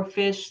for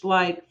fish,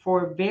 like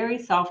for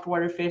very soft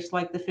water fish,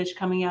 like the fish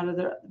coming out of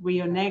the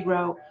Rio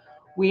Negro,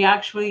 we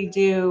actually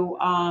do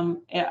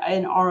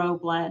an RO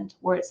blend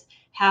where it's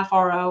half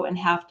RO and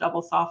half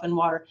double softened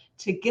water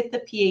to get the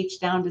pH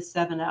down to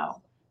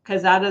 7.0.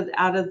 Because out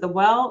of the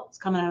well, it's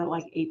coming out at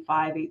like 8.5,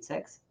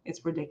 8.6.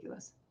 It's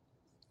ridiculous.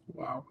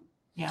 Wow.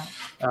 Yeah.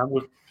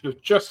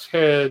 We've just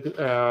had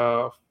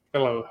our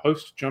fellow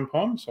host jump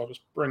on, so I'll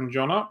just bring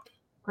John up.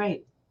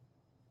 Great.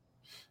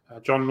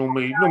 John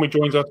normally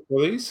joins us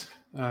for these.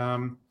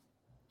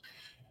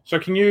 So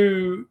can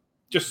you,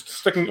 just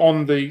sticking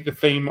on the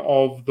theme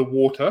of the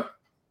water,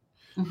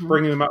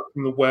 bringing them up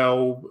from the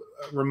well,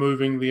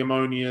 removing the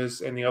ammonias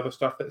and the other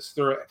stuff that's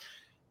through it,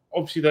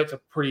 obviously that's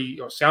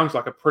sounds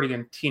like a pretty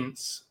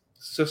intense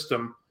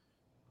system.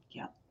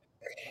 Yeah.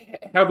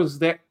 How does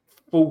that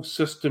full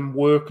system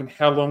work, and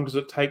how long does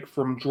it take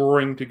from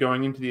drawing to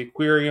going into the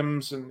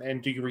aquariums,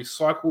 and do you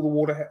recycle the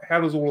water?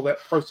 How does all of that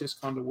process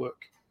kind of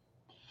work?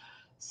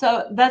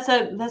 So that's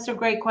a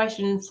great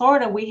question. In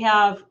Florida, we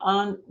have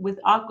with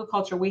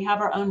aquaculture, we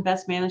have our own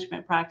best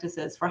management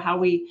practices for how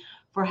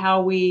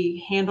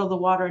we handle the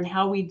water and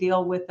how we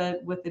deal with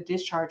the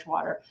discharge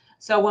water.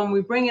 So when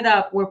we bring it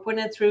up, we're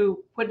putting it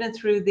through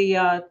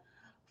the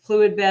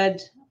fluid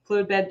bed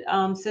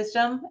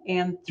system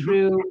and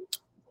through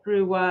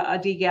a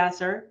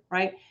degasser,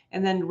 right,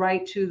 and then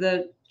right to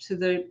the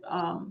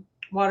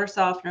water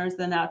softeners,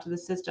 then out to the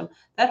system.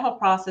 That whole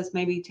process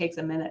maybe takes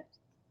a minute,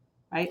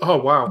 right? Oh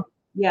wow.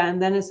 Yeah,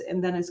 and then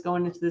it's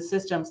going into the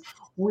systems.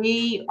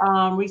 We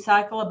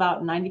recycle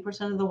about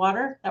 90% of the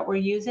water that we're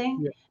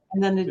using,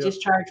 and then the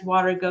discharge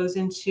water goes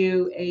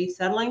into a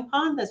settling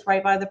pond that's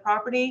right by the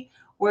property,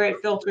 where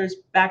it filters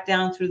back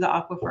down through the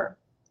aquifer.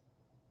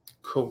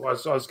 Cool. I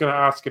was going to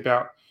ask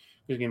about,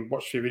 again,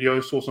 watched your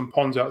video, saw some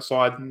ponds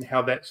outside and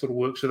how that sort of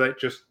works. So that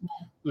just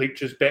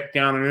leaches back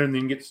down and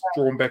then gets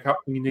drawn back up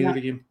when you need it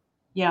again.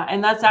 Yeah,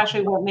 and that's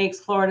actually what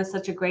makes Florida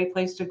such a great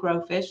place to grow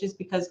fish, is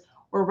because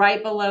we're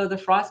right below the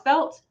frost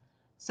belt.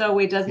 So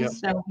it doesn't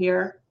snow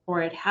here,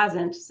 or it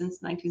hasn't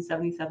since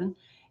 1977.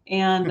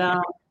 And I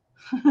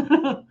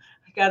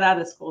got out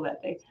of school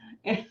that day.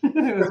 It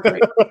was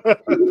great.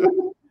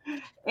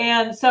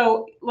 And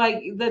so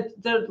like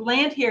the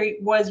land here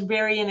was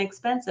very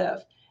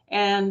inexpensive.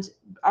 And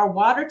our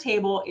water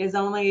table is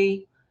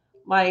only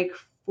like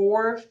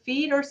 4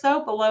 feet or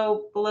so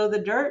below the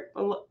dirt,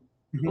 below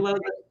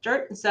the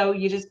dirt. And so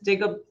you just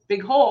dig a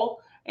big hole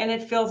and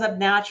it fills up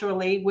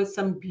naturally with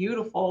some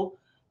beautiful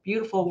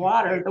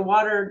water. The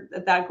water,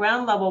 that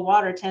ground level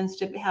water, tends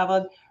to have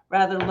a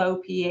rather low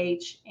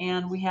pH,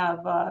 and we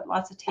have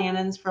lots of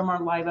tannins from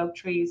our live oak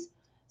trees.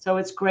 So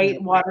it's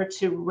great water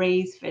to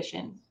raise fish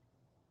in.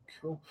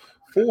 Cool.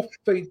 4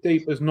 feet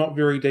deep is not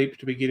very deep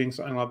to be getting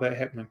something like that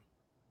happening.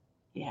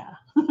 Yeah.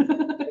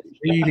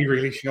 Really,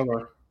 really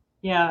shallow.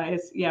 Yeah,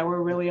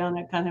 we're really on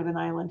a kind of an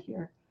island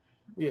here.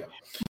 Yeah.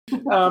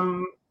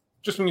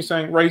 Just when you're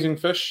saying raising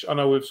fish, I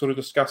know we've sort of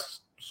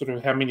discussed sort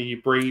of how many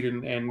you breed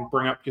and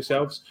bring up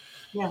yourselves.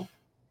 Yeah.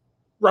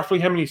 Roughly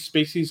how many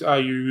species are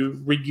you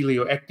regularly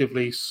or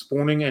actively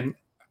spawning, and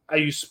are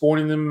you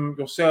spawning them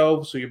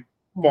yourselves, or you're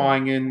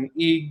buying in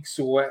eggs,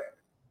 or?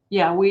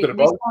 Yeah, we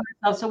spawn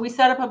ourselves. So we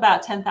set up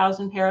about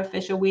 10,000 pair of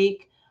fish a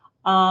week.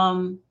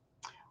 I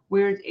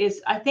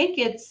think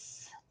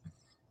it's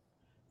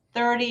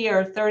 30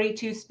 or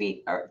 32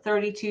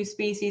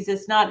 species.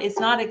 It's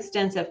not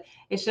extensive.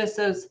 It's just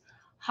those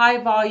high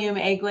volume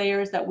egg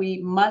layers that we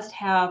must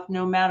have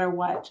no matter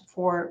what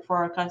for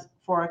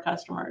our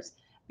customers,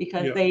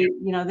 because they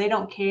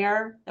don't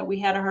care that we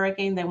had a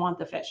hurricane. They want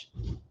the fish.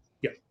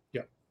 Yeah.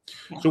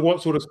 So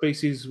what sort of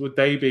species would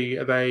they be?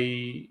 Are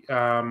they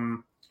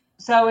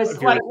so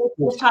it's like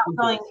the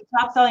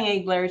top selling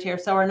egg layers here.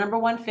 So our number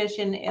one fish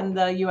in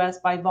the US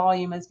by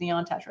volume is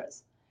neon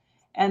tetras.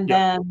 And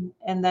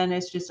then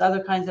it's just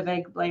other kinds of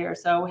egg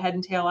layers. So head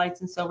and tail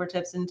lights and silver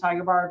tips and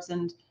tiger barbs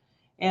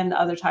and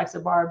other types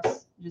of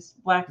barbs, just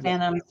black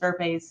phantoms,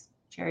 serpes,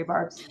 cherry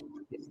barbs.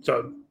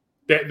 So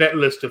that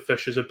list of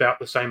fish is about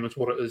the same as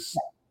what it is.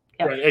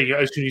 As soon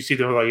as you see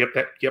them, like,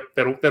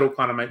 that'll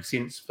kind of make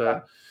sense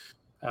for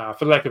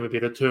lack of a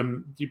better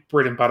term, the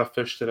bread and butter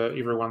fish that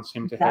everyone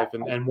seems to have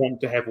and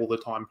want to have all the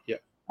time. Yeah,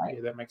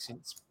 that makes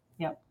sense.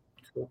 Yeah.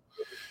 Cool.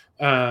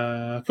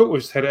 Cool. We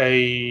just had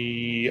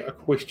a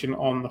question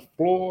on the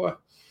floor.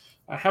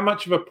 How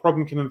much of a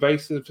problem can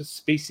invasive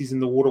species in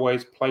the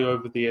waterways play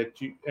over there?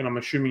 And I'm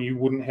assuming you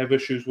wouldn't have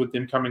issues with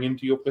them coming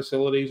into your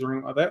facilities or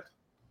anything like that?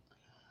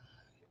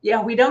 Yeah,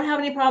 we don't have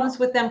any problems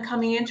with them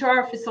coming into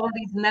our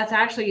facilities, and that's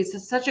actually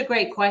such a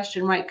great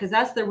question, right? Because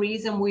that's the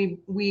reason we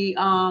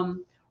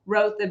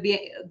wrote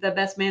the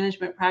best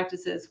management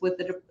practices with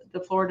the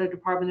Florida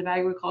Department of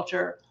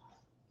Agriculture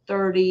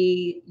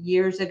 30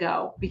 years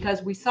ago,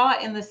 because we saw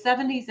in the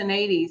 70s and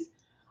 80s,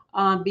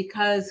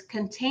 because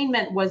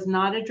containment was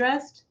not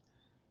addressed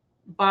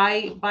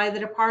by the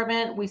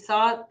department, we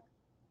saw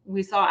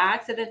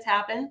accidents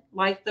happen,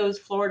 like those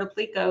Florida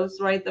plecos,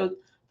 right? The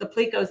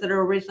plecos that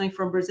are originally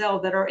from Brazil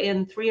that are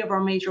in 3 of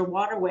our major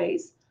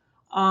waterways.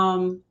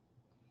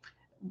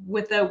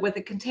 With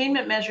the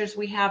containment measures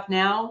we have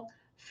now,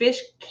 fish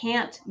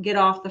can't get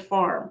off the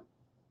farm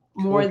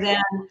more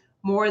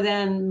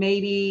than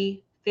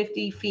maybe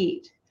 50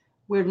 feet.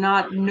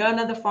 None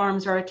of the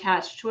farms are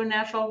attached to a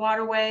natural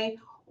waterway,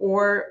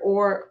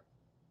 or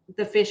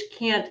the fish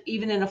can't,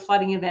 even in a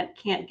flooding event,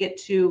 can't get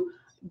to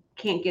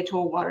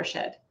a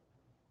watershed.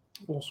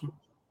 Awesome.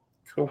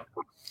 Cool.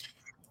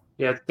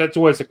 Yeah, that's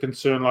always a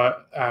concern. Like,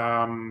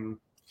 I think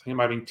it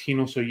might have been 10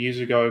 or so years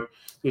ago, there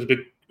was a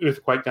big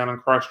earthquake down in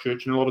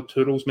Christchurch, and a lot of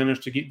turtles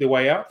managed to get their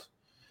way out.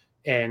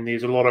 And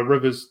there's a lot of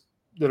rivers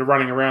that are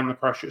running around the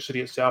Christchurch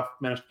city itself,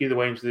 managed to get their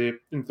way into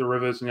the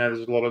rivers. And now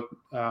there's a lot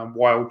of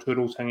wild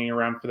turtles hanging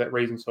around for that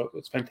reason. So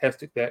it's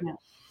fantastic that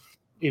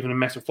even in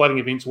massive flooding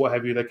events or what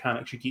have you, they can't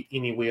actually get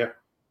anywhere.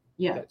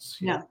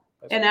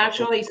 And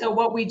actually, so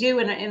what we do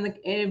in the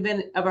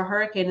event of a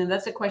hurricane, and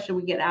that's a question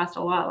we get asked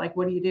a lot, like,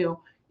 what do you do?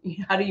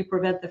 How do you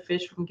prevent the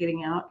fish from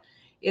getting out?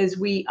 Is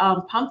we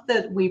pump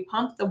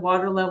the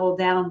water level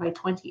down by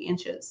 20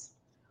 inches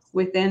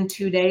within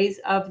 2 days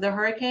of the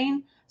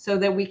hurricane, so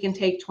that we can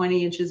take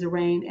 20 inches of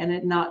rain and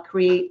it not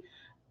create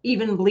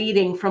even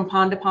bleeding from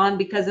pond to pond,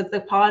 because if the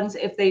ponds,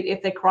 if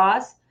they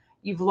cross,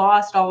 you've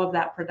lost all of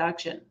that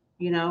production,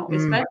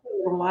 especially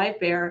with a live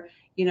bear.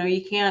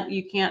 You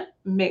can't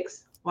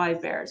mix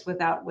live bears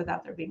without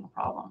there being a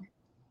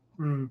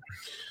problem.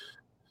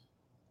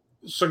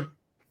 So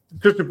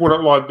just to put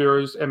up live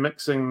bears and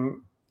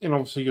mixing, and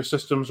obviously your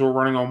systems are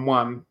running on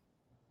one,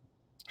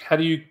 how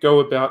do you go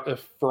about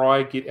if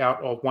fry get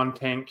out of one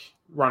tank,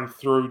 run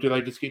through? Do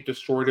they just get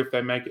destroyed if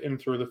they make it in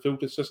through the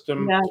filter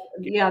system?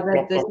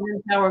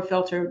 The power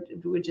filter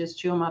would just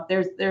chew them up.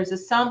 There's a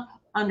sump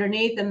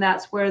underneath, and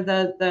that's where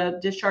the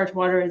discharge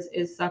water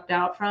is sucked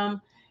out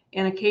from.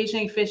 And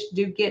occasionally fish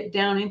do get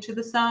down into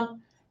the sump,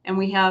 and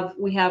we have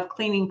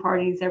cleaning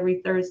parties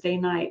every Thursday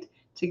night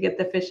to get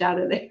the fish out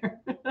of there.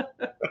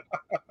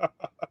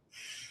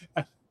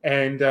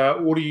 And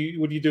what do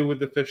you do with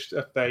the fish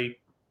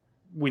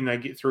when they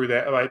get through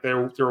that? Like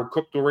they're all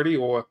cooked already,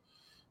 or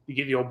you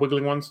get the old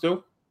wiggling ones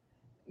still?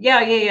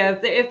 Yeah.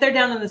 If they're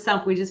down in the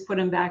sump, we just put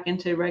them back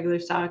into regular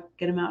stock,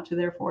 get them out to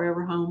their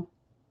forever home.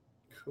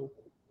 Cool.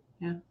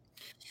 Yeah.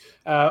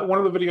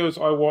 One of the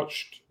videos I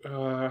watched,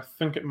 I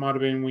think it might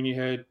have been when you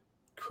had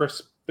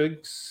Chris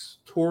Biggs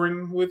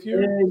touring with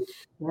you.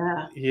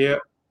 Yeah.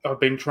 I've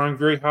been trying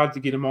very hard to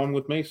get him on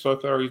with me. So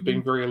far, he's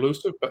been very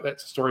elusive, but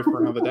that's a story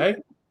for another day.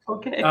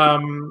 Okay.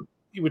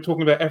 You were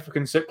talking about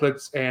African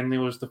cichlids, and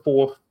there was the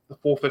four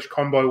fish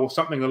combo or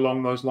something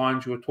along those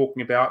lines you were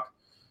talking about.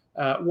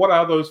 What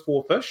are those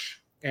 4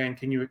 fish, and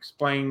can you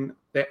explain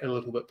that a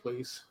little bit,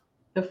 please?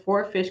 The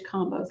 4 fish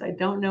combos. I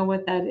don't know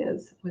what that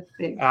is with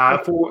big.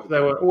 They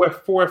were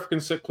 4 African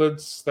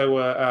cichlids. They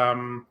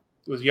were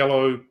it was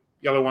yellow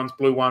ones,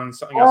 blue ones,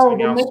 something else.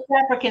 Mixed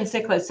African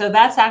cichlids. So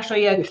that's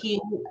actually a key,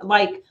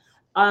 like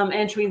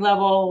entry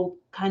level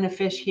kind of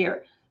fish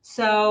here.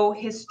 So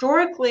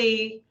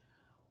historically,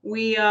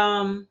 we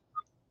our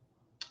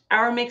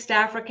mixed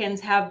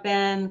Africans have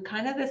been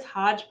kind of this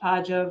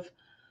hodgepodge of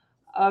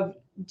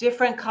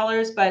different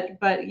colors, but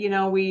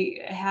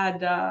we had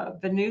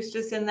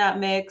Venustus in that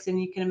mix,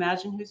 and you can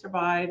imagine who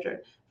survived,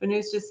 or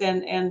Venustus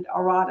and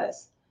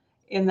Auratus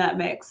in that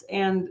mix,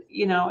 and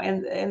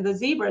and the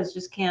zebras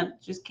just can't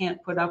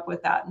put up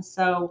with that, and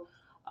so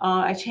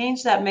I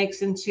changed that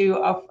mix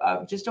into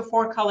just a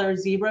 4-color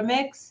zebra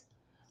mix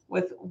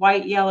with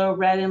white, yellow,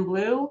 red, and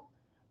blue,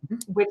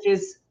 which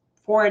is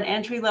for an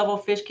entry-level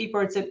fish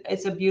keeper.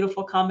 It's a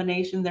beautiful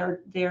combination.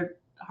 They're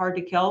hard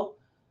to kill,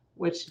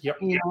 which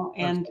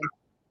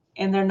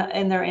and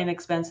they're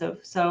inexpensive.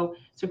 So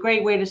it's a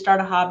great way to start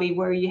a hobby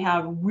where you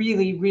have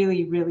really,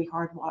 really, really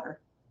hard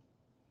water.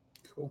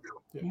 Cool.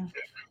 Yeah.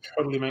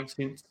 Totally makes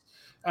sense.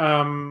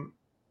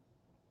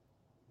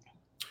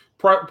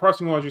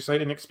 Pricing wise, you say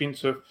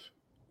inexpensive.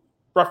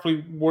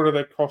 Roughly, what do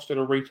they cost at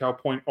a retail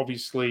point?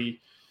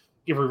 Obviously,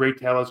 every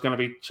retailer is going to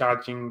be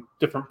charging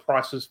different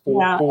prices for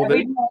them.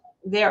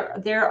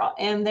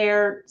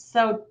 They're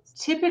so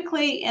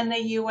typically in the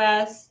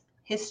U.S.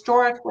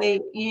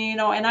 historically,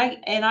 and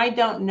I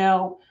don't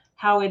know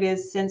how it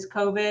is since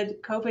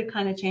COVID. COVID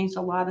kind of changed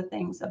a lot of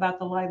things about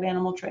the live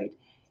animal trade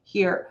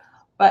here.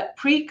 But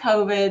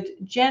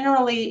pre-COVID,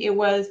 generally it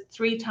was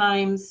 3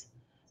 times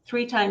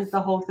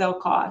the wholesale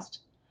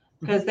cost,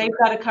 because they've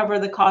got to cover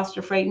the cost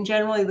of freight, and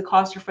generally the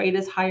cost of freight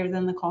is higher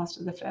than the cost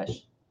of the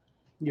fish.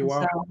 Is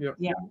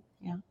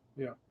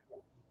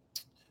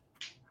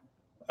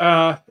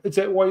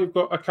that why you've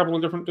got a couple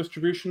of different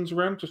distributions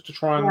around, just to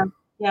try and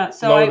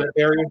so lower that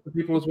barrier for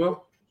people as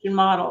well?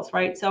 Models,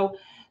 right?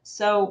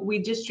 So we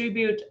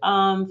distribute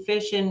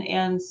fish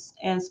and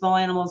small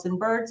animals and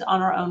birds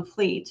on our own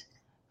fleet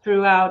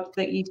throughout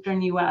the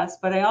eastern U.S.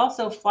 But I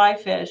also fly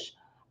fish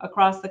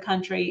across the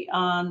country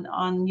on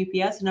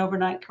UPS and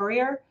overnight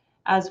courier,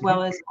 as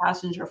well as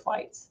passenger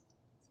flights.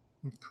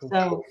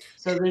 Cool.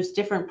 So there's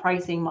different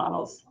pricing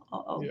models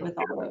with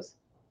all those.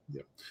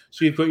 Yeah.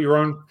 So you've got your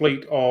own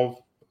fleet of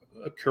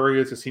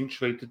couriers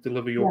essentially to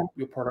deliver your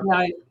product.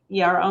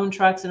 Yeah, our own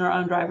trucks and our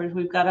own drivers.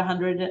 We've got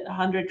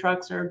 100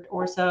 trucks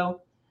or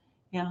so.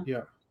 Yeah.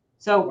 Yeah.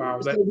 So,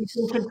 so we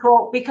can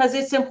control, because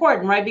it's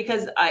important, right?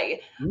 Because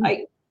I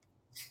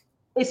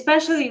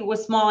especially with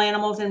small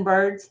animals and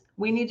birds,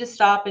 we need to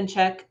stop and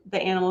check the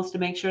animals to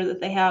make sure that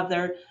they have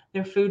their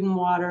food and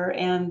water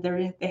and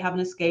they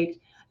haven't escaped.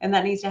 And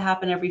that needs to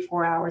happen every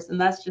 4 hours.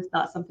 And that's just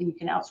not something you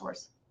can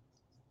outsource.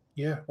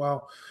 Yeah,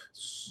 well,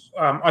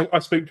 I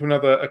speak to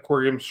another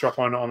aquarium shop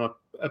on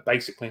a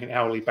basically an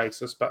hourly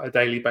basis, but a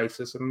daily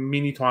basis. And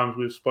many times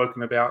we've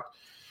spoken about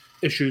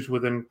issues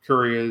within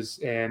couriers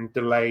and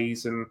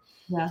delays and,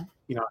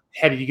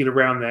 how do you get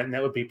around that? And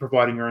that would be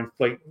providing your own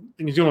fleet.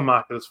 The New Zealand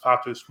market is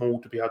far too small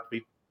to be able to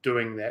be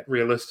doing that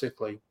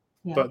realistically.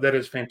 Yeah. But that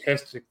is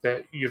fantastic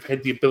that you've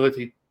had the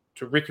ability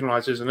to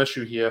recognize there's an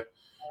issue here,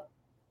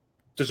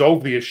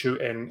 dissolve the issue,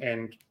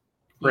 and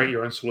create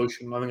your own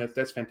solution. I think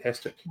that's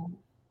fantastic.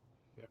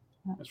 Yeah,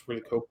 that's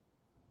really cool.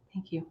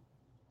 Thank you.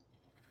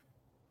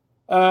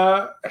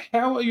 How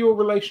are your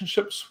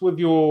relationships with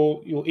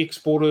your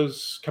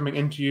exporters coming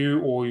into you,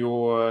 or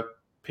your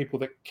people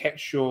that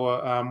catch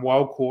your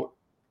wild caught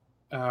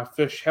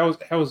fish? How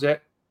is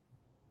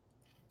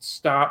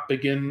that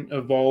begin,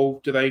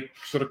 evolve? Do they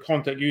sort of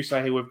contact you,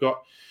 say, hey, we've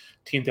got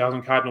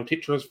 10,000 cardinal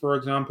tetras, for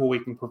example, we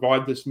can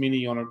provide this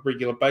many on a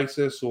regular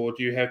basis? Or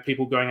do you have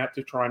people going out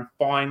to try and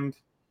find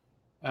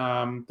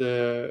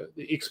the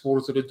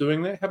exporters that are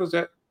doing that? How does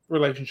that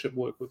relationship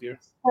work with you?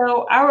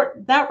 So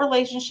that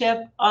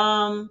relationship,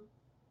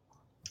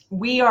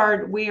 we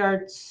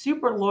are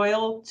super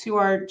loyal to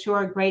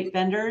our great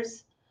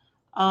vendors.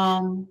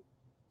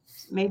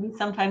 Maybe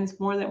sometimes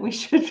more than we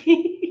should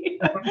be.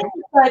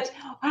 But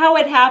how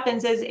it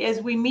happens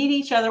is we meet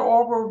each other,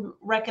 or we're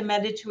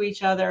recommended to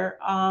each other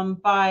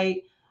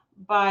by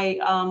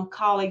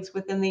colleagues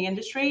within the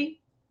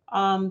industry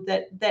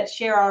that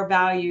share our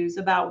values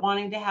about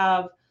wanting to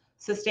have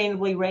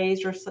sustainably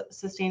raised or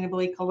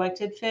sustainably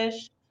collected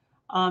fish.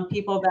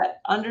 People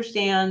that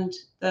understand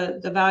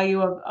the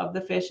value of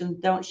the fish and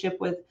don't ship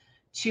with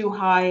too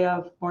high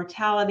of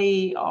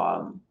mortality.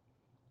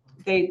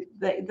 They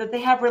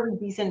have really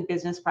decent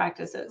business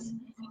practices.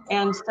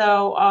 And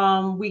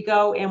so we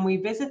go and we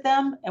visit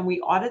them and we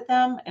audit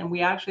them, and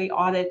we actually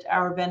audit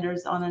our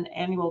vendors on an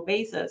annual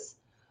basis.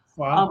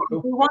 Wow,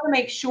 cool. We want to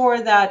make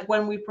sure that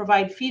when we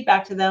provide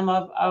feedback to them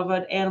of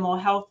an animal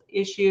health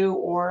issue,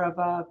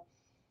 or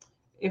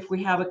if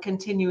we have a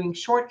continuing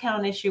short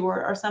count issue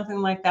or something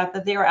like that,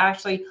 that they are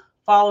actually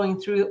following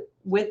through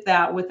with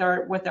that, with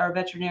our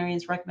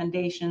veterinarian's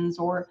recommendations,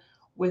 or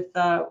with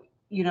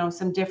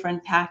some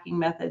different packing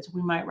methods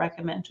we might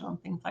recommend to them,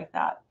 things like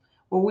that.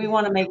 Well, we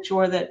want to make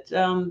sure that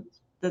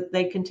that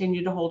they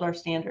continue to hold our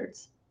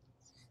standards.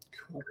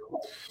 Cool.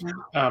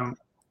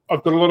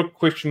 I've got a lot of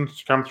questions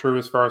to come through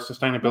as far as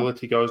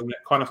sustainability goes and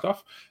that kind of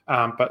stuff.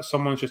 But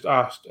someone's just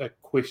asked a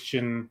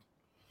question.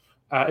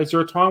 Is there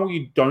a time where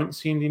you don't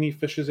send any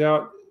fishes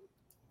out?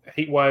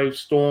 Heat waves,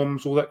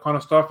 storms, all that kind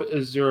of stuff?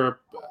 Is there a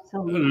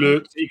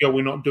alert that you go,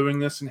 we're not doing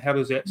this? And how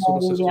does that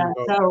sort of system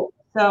go?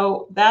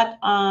 So that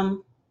I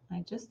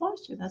just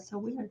lost you. That's so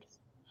weird.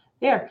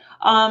 There.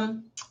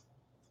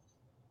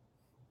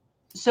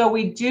 So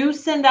we do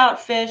send out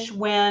fish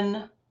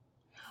when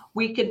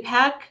we can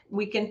pack.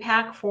 We can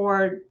pack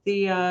for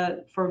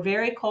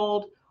very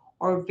cold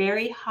or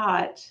very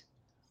hot.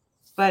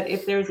 But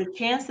if there's a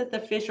chance that the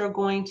fish are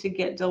going to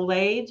get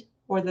delayed,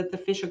 or that the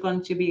fish are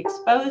going to be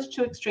exposed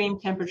to extreme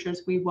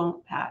temperatures, we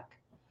won't pack.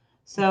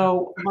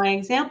 So my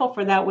example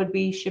for that would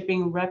be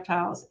shipping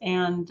reptiles.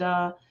 And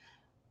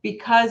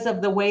because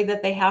of the way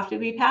that they have to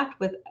be packed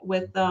with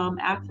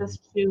access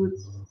to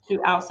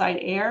outside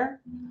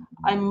air,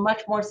 I'm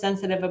much more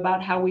sensitive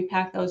about how we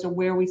pack those, or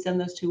where we send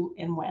those to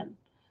and when,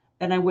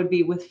 than I would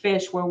be with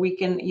fish, where we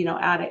can,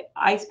 add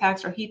ice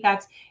packs or heat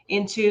packs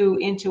into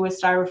a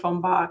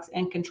styrofoam box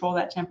and control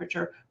that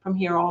temperature from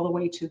here all the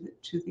way to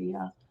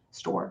the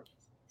store.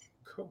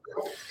 Cool.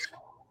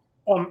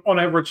 On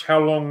average, how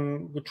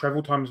long would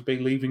travel times be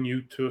leaving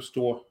you to a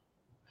store?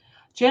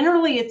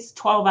 Generally, it's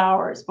 12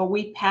 hours, but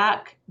we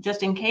pack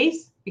just in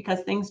case,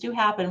 because things do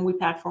happen. We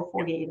pack for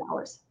 48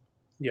 hours.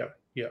 Yeah.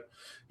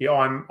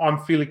 I'm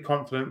fairly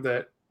confident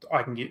that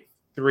I can get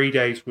 3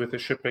 days worth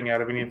of shipping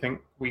out of anything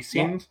we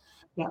send.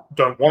 Yeah.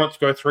 Don't want it to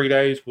go 3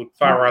 days. Would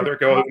far rather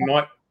go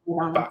overnight.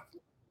 But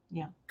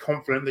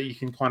confident that you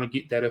can kind of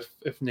get that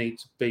if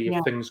needs be,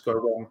 if things go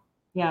wrong.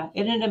 Yeah,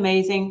 isn't it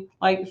amazing?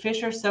 Like,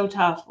 fish are so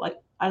tough. Like,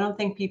 I don't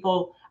think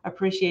people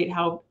appreciate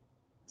how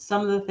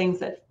some of the things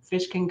that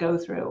fish can go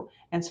through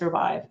and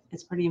survive.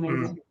 It's pretty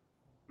amazing.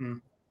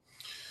 And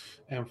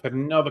we've had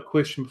another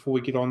question before we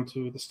get on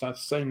to the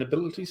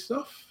sustainability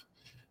stuff.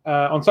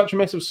 On such a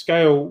massive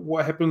scale,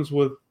 what happens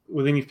with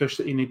any fish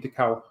that you need to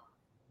cull?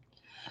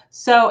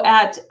 So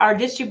at our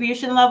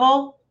distribution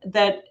level,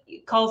 that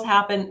culls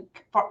happen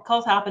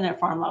at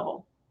farm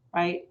level,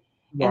 right?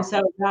 And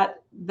so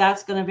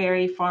that's going to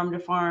vary farm to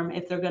farm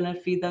if they're going to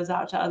feed those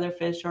out to other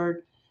fish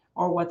or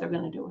what they're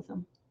going to do with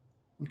them.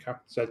 Okay,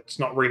 so it's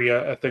not really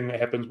a thing that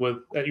happens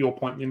at your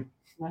point then.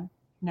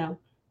 No.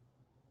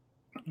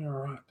 All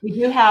right. We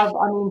do have,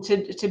 I mean,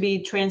 to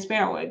be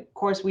transparent, of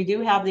course, we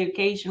do have the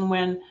occasion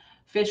when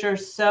fish are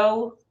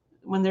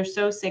when they're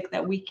so sick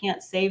that we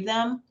can't save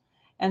them,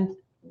 and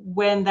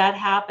when that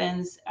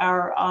happens,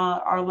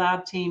 our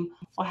lab team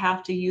will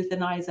have to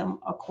euthanize them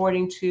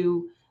according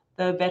to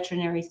the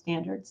veterinary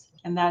standards,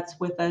 and that's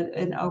with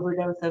an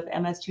overdose of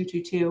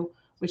MS-222,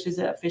 which is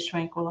a fish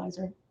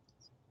tranquilizer.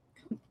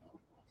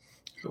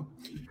 Cool.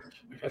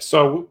 Okay,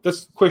 so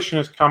this question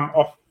has come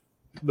off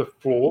the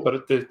floor, but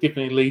it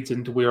definitely leads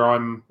into where I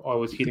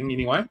was heading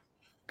anyway.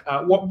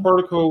 What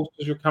protocols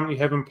does your company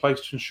have in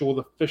place to ensure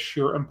the fish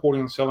you're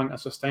importing and selling are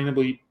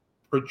sustainably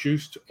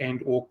produced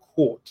and or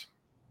caught?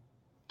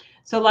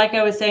 So like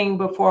I was saying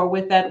before,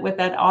 with that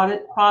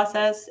audit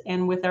process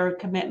and with our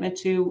commitment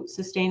to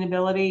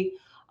sustainability,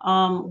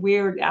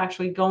 we're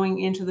actually going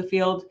into the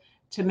field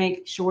to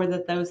make sure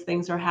that those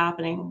things are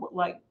happening.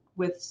 Like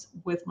with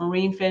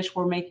marine fish,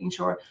 we're making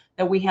sure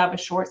that we have a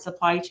short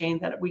supply chain,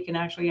 that we can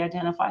actually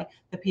identify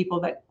the people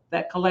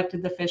that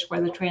collected the fish,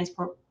 where the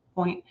transfer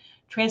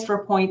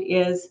point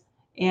is,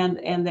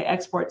 and the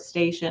export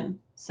station.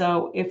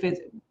 So if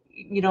it's,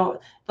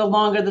 the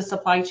longer the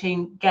supply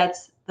chain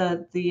gets,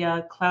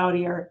 the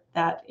cloudier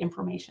that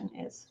information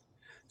is.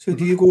 So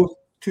do you go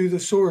to the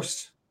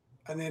source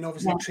and then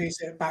obviously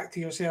trace it back to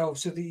yourself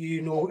so that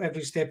you know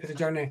every step of the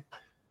journey?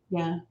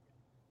 Yeah.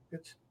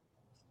 Good.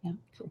 Yeah.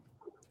 Cool.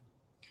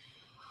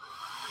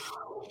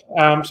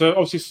 So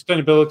obviously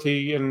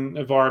sustainability and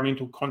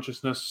environmental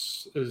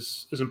consciousness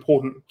is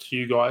important to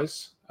you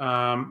guys.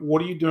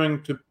 What are you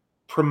doing to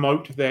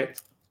promote that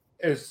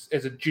as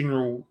a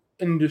general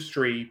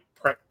industry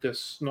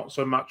practice? Not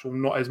so much, or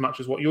not as much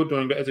as what you're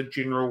doing, but as a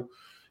general,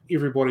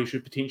 everybody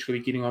should potentially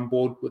be getting on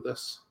board with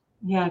this.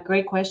 Yeah,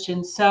 great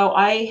question. So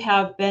I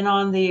have been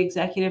on the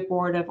executive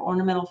board of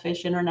Ornamental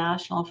Fish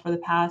International for the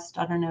past,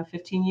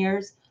 15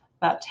 years.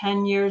 About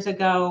 10 years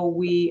ago,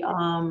 we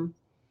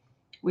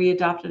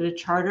adopted a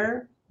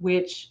charter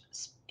which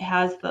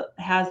has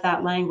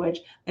that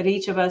language that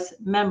each of us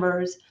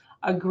members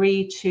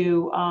agree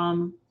to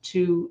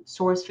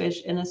source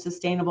fish in a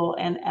sustainable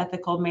and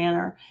ethical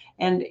manner.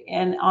 And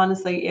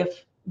honestly,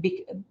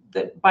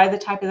 by the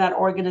type of that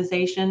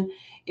organization,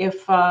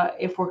 if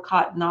we're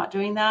caught not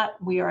doing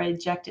that, we are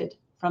ejected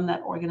from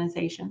that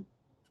organization.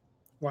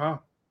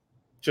 Wow.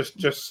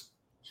 Just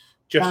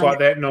like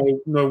that.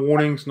 No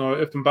warnings, no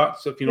if and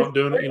buts. If you're not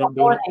doing it, you're not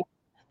doing it.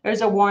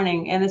 There's a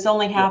warning, and it's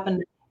only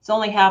happened. It's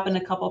only happened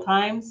a couple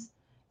times,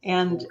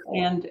 and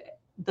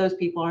those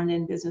people aren't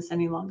in business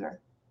any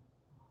longer.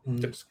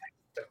 That's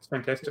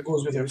fantastic. It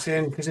goes without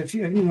saying, because if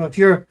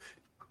you're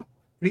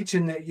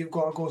preaching that you've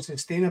got to go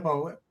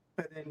sustainable,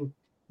 but then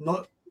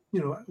not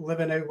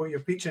living out what you're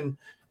preaching,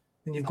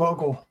 then you've got to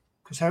go,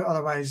 because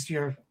otherwise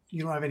you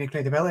don't have any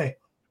credibility.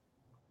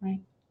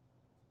 Right.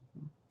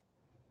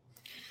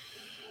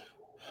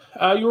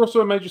 You're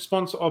also a major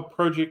sponsor of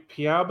Project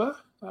Piaba.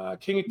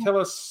 Can you tell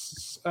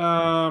us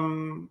a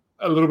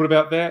little bit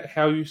about that,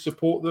 how you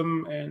support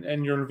them,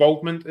 and your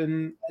involvement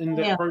in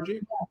that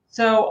project?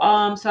 So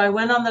I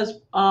went on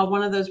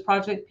one of those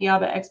Project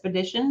Piaba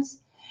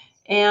expeditions,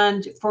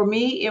 and for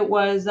me it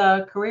was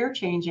career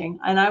changing,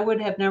 and I would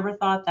have never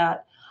thought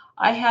that.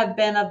 I had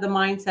been of the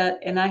mindset,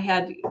 and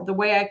the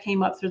way I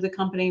came up through the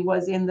company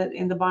was in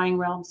the buying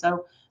realm.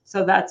 So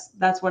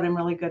that's what I'm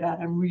really good at.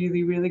 I'm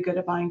really, really good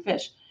at buying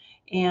fish.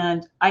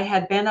 And I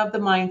had been of the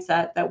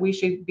mindset that we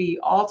should be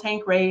all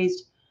tank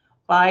raised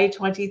by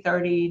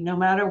 2030, no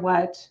matter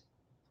what,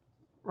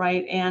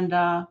 right? And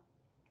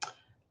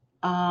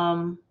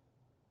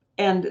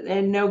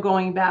no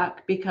going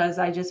back, because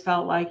I just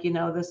felt like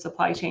the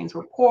supply chains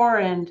were poor,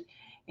 and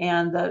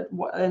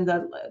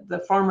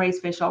the farm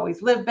raised fish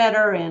always live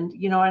better, and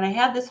I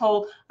had this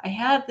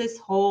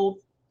whole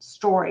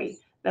story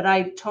that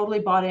I totally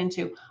bought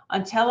into,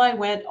 until I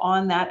went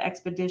on that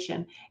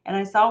expedition and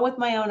I saw with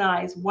my own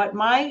eyes what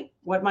my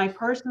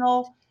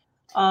personal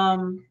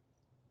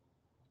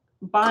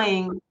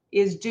buying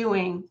is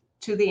doing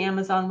to the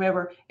Amazon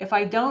River. If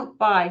I don't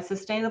buy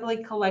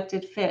sustainably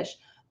collected fish,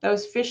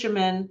 those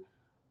fishermen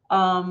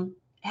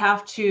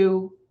have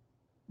to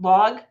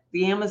log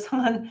the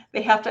Amazon.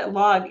 They have to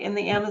log in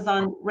the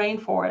Amazon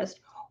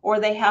rainforest, or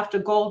they have to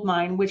gold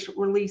mine, which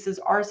releases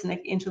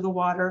arsenic into the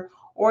water,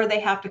 or they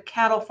have to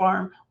cattle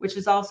farm, which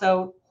is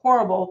also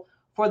horrible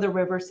for the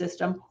river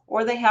system,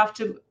 or they have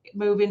to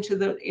move into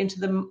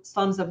the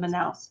slums of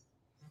Manaus,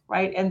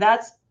 right? And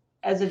that's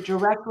as a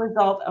direct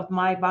result of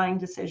my buying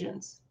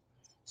decisions.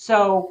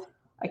 So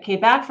I came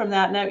back from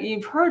that. Now,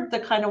 you've heard the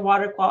kind of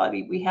water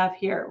quality we have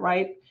here,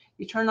 right?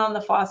 You turn on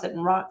the faucet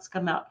and rocks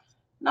come out.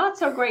 Not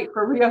so great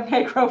for Rio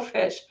Negro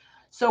fish.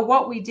 So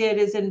what we did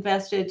is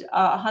invested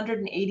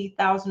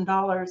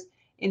 $180,000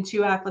 in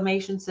 2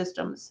 acclimation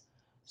systems.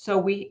 So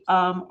we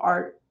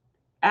are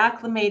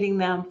acclimating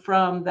them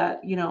from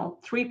that,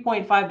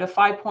 3.5 to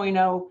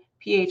 5.0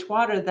 pH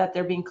water that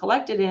they're being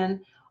collected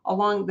in.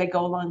 They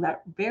go along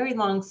that very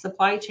long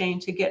supply chain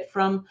to get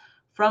from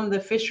the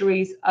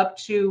fisheries up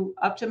to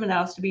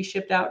Manaus to be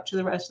shipped out to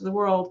the rest of the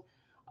world.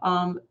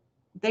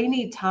 They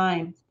need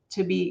time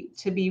to be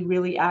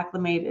really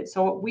acclimated.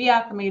 So we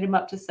acclimate them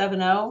up to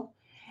 7.0,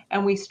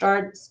 and we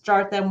start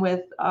them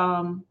with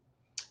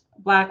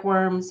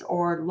blackworms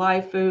or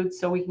live food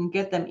so we can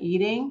get them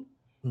eating,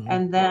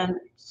 and then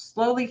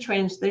slowly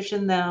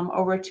transition them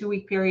over a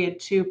 2-week period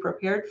to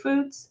prepared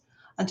foods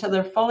until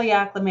they're fully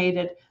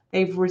acclimated.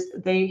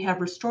 They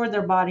have restored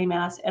their body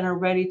mass and are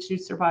ready to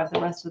survive the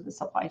rest of the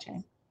supply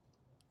chain.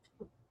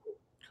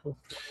 Cool.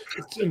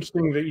 It's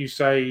interesting that you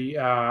say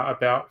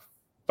about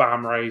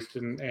farm raised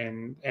and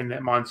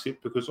that mindset,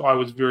 because I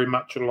was very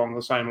much along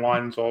the same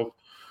lines of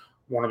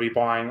want to be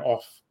buying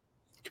off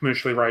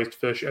commercially raised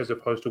fish as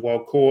opposed to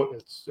wild caught.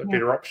 It's a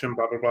better option,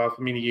 blah, blah, blah,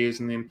 for many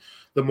years. And then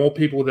the more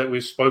people that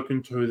we've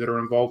spoken to that are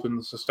involved in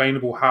the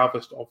sustainable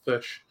harvest of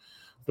fish,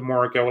 the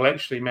more I go, well,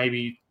 actually,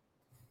 maybe,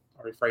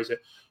 I'll rephrase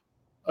it,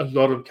 a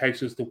lot of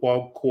cases, the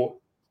wild caught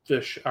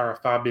fish are a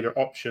far better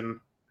option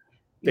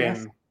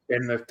than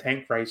the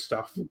tank raised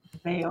stuff.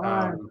 They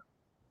are.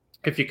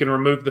 If you can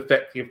remove the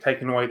fact that you've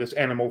taken away this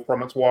animal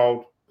from its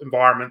wild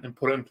environment and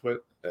put it into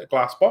a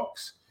glass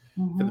box,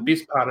 for the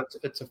best part,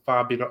 it's a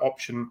far better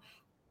option,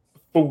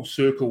 full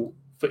circle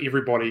for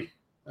everybody.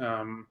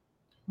 Right.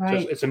 So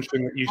it's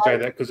interesting that you say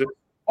that, because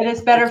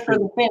it's better for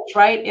the fish,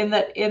 right? In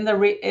the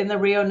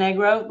Rio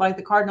Negro, like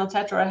the cardinal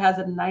tetra has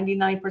a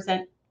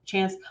 99%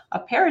 chance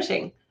of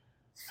perishing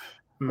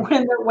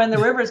when the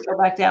rivers go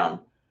back down,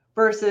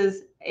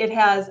 versus it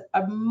has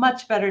a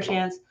much better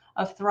chance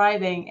of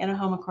thriving in a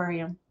home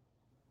aquarium.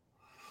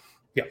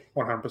 Yeah,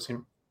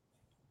 100%.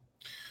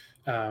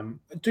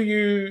 Do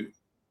you,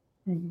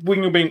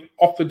 when you're being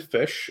offered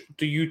fish,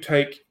 do you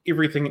take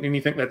everything and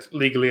anything that's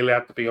legally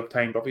allowed to be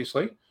obtained,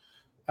 obviously?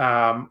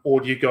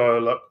 Or do you go,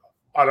 look,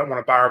 I don't want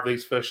a bar of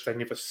these fish, they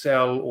never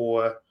sell,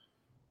 or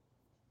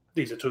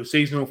these are too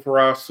seasonal for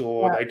us,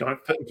 or they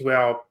don't fit into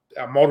our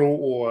model,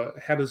 or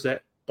how does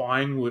that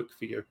buying work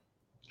for you?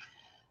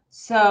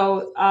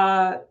 So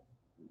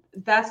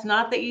that's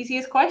not the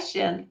easiest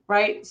question,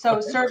 right? So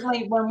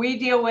certainly when we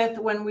deal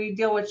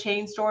with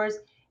chain stores,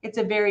 it's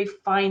a very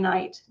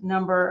finite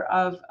number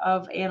of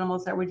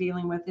animals that we're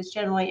dealing with. It's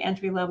generally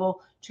entry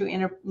level to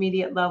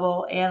intermediate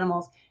level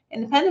animals.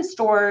 Independent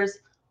stores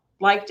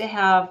like to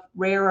have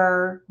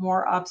rarer,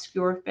 more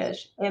obscure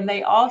fish, and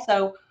they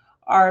also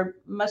are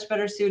much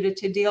better suited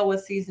to deal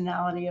with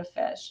seasonality of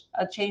fish.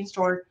 A chain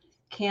store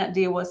can't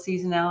deal with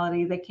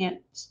seasonality. They can't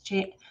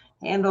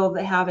handle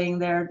having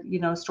their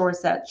store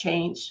set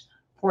change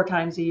 4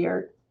 times a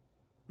year,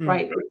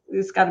 right?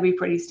 It's got to be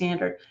pretty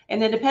standard.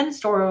 An independent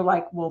store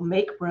will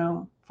make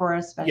room for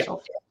a special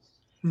fish,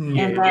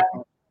 and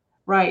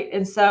right.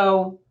 And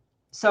so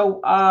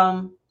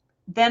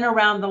then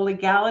around the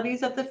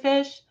legalities of the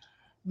fish,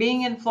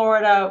 being in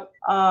Florida,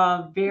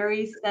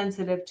 very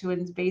sensitive to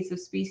invasive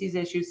species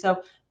issues.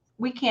 So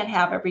we can't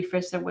have every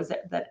fish that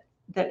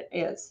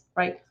is,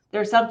 right. There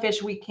are some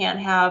fish we can't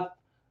have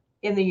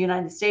in the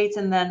United States,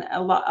 and then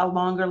a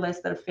longer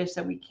list of fish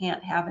that we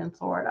can't have in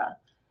Florida.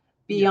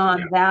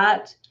 Beyond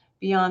that,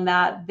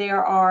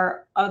 there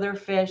are other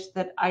fish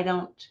that I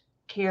don't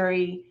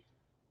carry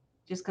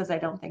just because I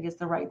don't think it's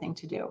the right thing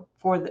to do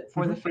for the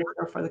fish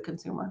or for the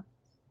consumer.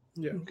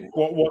 Yeah. Okay.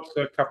 What's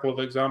a couple of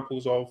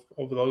examples of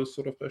those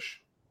sort of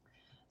fish?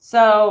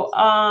 So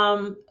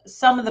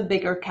some of the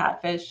bigger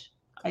catfish,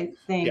 I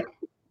think.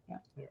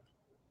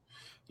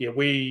 Yeah.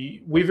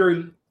 We're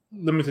very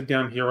limited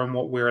down here on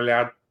what we're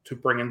allowed to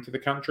bring into the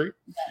country,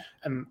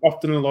 and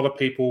often a lot of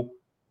people,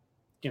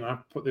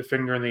 put their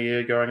finger in the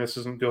air, going, "This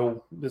isn't good.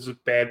 This is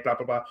bad." Blah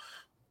blah blah.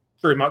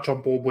 Very much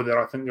on board with it.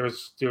 I think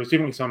there's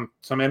definitely some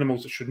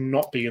animals that should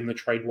not be in the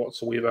trade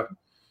whatsoever.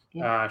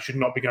 Should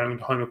not be going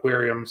into home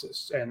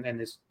aquariums, and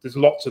there's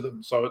lots of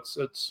them. So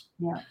it's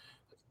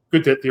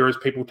good that there is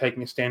people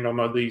taking a stand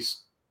on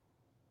these,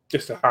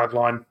 just a hard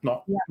line,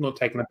 not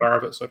taking a bar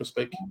of it, so to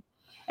speak.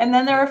 And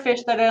then there are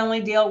fish that I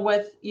only deal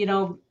with,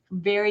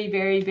 very,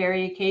 very,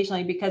 very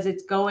occasionally, because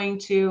it's going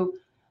to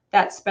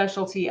that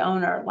specialty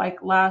owner.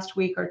 Like last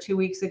week or 2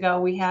 weeks ago,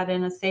 we had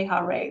in a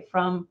Ceja ray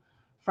from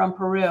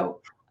Peru.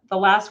 The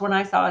last one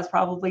I saw is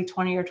probably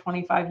 20 or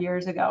 25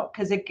 years ago,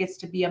 because it gets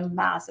to be a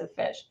massive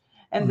fish.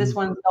 And this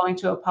one's going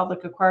to a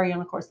public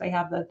aquarium. Of course, they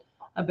have the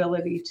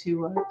ability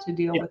to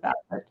deal with that.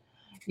 But,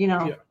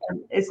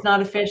 it's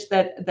not a fish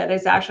that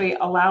is actually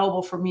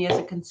allowable for me as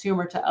a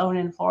consumer to own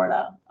in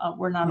Florida.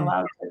 We're not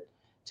allowed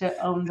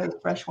to own those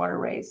freshwater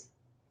rays.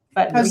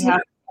 But we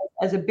have,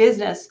 as a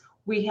business,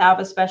 we have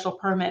a special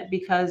permit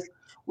because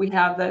we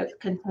have the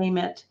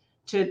containment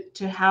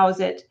to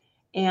house it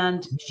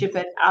and ship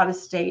it out of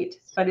state.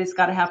 But it's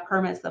got to have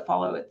permits that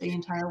follow it the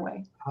entire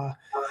way.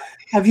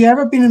 Have you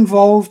ever been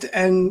involved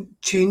in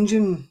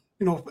changing,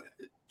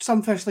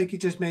 some fish, like you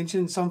just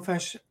mentioned, some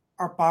fish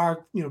are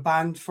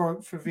banned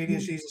for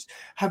various reasons.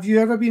 Have you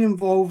ever been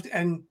involved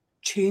in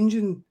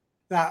changing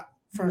that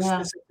for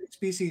specific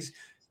species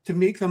to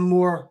make them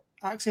more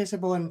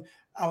accessible and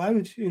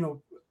allowed,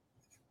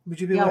 would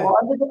you be well,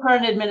 under the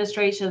current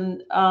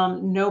administration,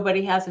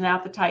 nobody has an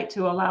appetite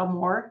to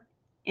allow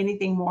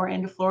anything more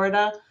into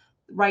Florida.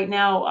 Right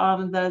now,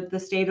 the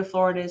state of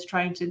Florida is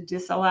trying to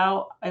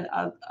disallow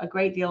a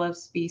great deal of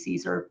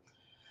species, or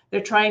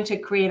they're trying to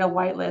create a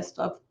whitelist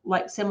of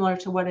similar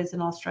to what is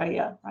in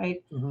Australia,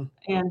 right? Mm-hmm.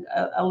 And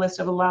a list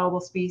of allowable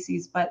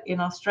species. But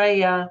in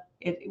Australia,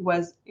 it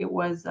was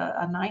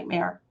a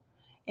nightmare.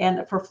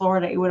 And for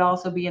Florida, it would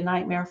also be a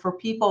nightmare. For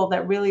people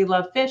that really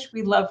love fish,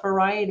 we love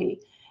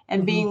variety.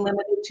 And being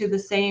limited to the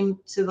same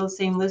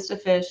list of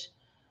fish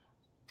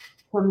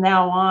from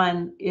now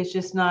on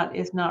is not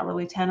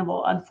really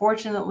tenable.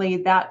 Unfortunately,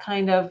 that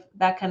kind of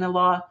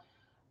law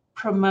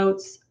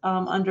promotes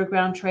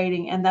underground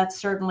trading, and that's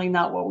certainly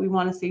not what we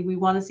want to see. We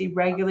want to see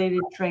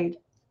regulated trade.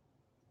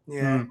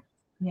 Yeah,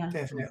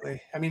 definitely.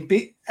 I mean,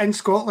 in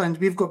Scotland,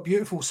 we've got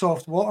beautiful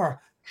soft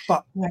water,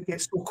 but it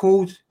gets so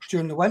cold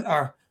during the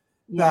winter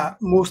that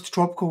most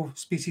tropical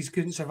species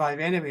couldn't survive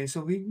anyway. So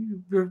we've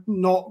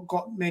not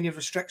got many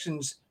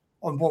restrictions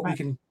on what we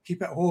can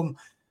keep at home.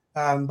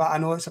 But I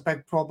know it's a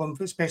big problem,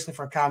 especially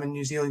for Cam in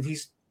New Zealand.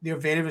 They're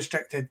very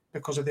restricted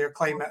because of their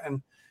climate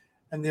and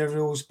their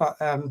rules. But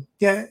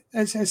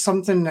it's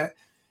something that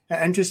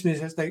interests me.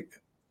 It's like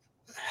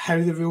how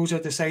the rules are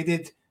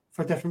decided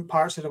for different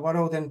parts of the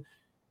world. And,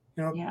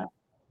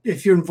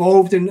 if you're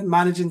involved in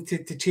managing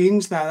to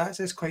change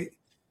that's quite,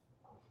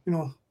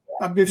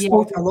 we've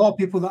spoken to a lot of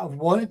people that have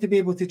wanted to be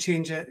able to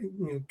change it,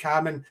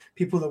 Cam and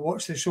people that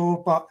watch the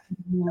show, but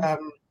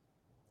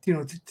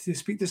to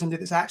speak to somebody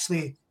that's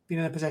actually been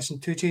in a position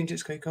to change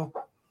it's quite cool.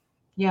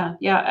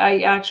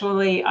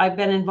 I've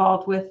been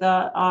involved with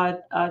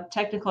a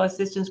technical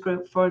assistance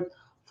group for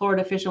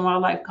Florida Fish and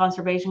Wildlife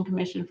Conservation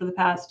Commission for the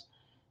past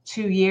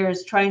 2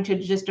 years, trying to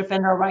just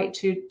defend our right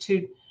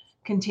to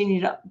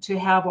continue to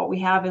have what we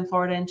have in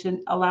Florida and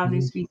to allow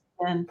new species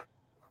in.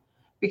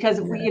 Because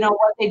what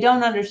they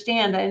don't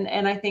understand,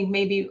 and I think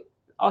maybe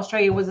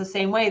Australia was the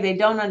same way, they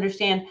don't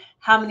understand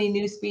how many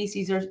new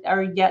species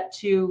are yet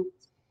to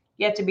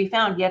be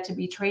found, yet to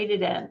be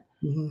traded in.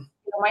 Mm-hmm.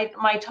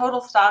 My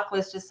total stock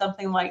list is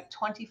something like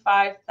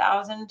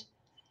 25,000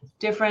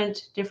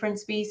 different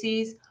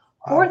species.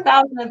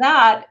 4,000 of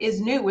that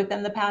is new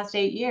within the past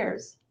 8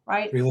 years,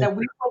 right? Really? That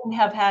we wouldn't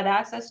have had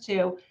access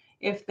to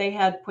if they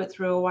had put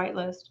through a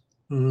whitelist.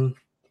 Mm-hmm.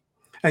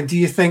 And do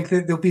you think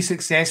that they'll be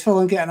successful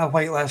in getting a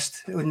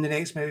whitelist in the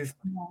next maybe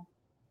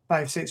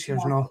 5-6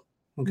 years? No.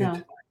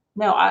 Okay.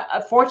 No.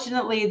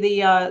 Fortunately,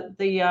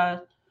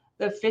 the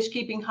fish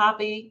keeping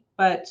hobby,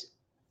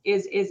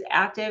 is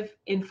active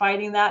in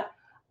fighting that.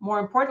 More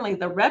importantly,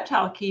 the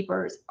reptile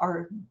keepers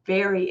are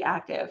very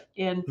active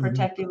in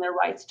protecting their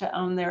rights to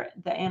own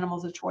the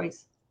animals of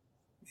choice.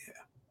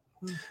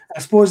 Yeah. I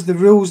suppose the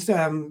rules,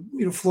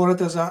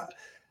 Florida's a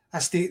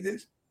state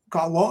that's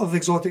got a lot of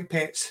exotic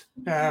pets.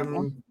 They're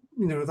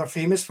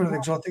famous for the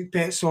exotic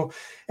pets. So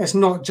it's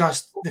not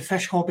just the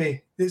fish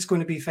hobby that's going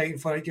to be fighting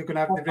for it. You're going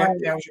to have the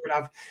reptiles, you're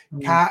going to have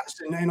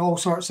cats and all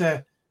sorts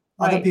of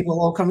other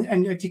people all come.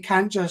 And you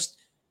can't just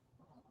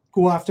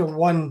go after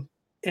one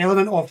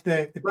element of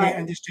the pet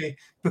industry,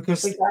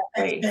 because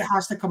it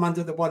has to come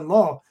under the one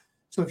law.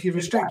 So if you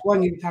restrict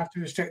one, you would have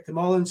to restrict them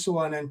all and so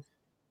on. And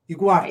you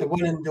go after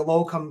one and they'll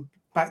all come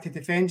back to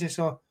defend you.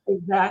 So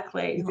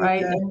exactly,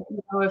 right. And,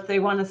 if they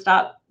want to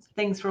stop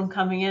things from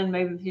coming in,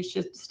 maybe they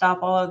should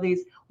stop all of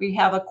these. We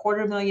have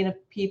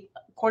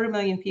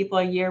 250,000 people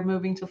a year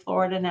moving to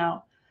Florida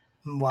now.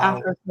 Wow.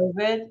 After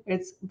COVID.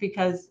 It's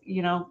because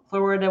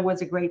Florida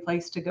was a great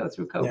place to go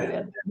through COVID,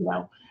 and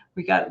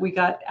we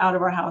got out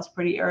of our house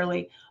pretty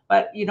early.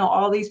 But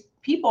all these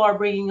people are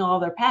bringing all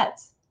their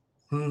pets.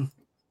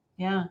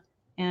 Yeah,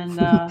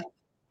 and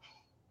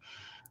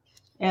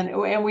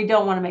and we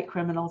don't want to make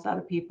criminals out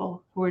of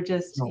people who are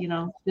just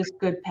just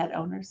good pet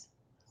owners.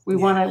 We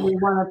want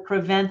to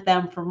prevent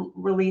them from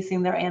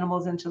releasing their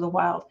animals into the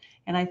wild,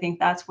 and I think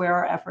that's where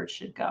our efforts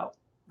should go.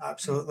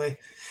 Absolutely.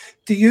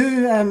 Do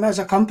you, as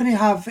a company,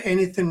 have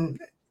anything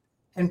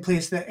in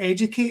place that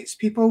educates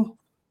people?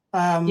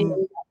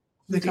 What's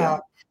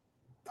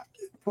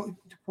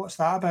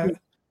that about?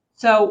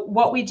 So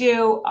what we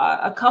do,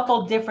 a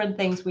couple different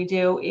things we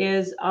do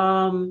is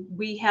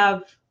we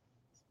have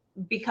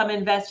become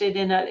invested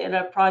in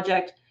a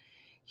project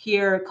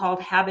here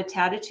called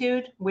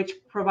Habitatitude, which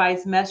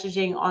provides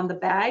messaging on the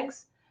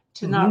bags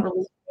to not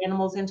release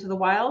animals into the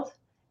wild.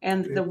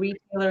 And the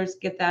retailers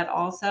get that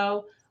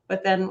also.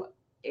 But then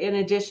in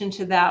addition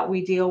to that,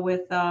 we deal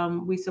with,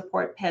 we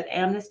support Pet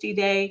Amnesty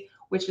Day,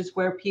 which is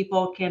where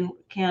people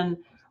can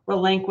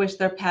relinquish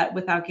their pet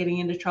without getting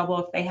into trouble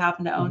if they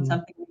happen to own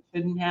something they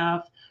shouldn't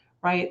have,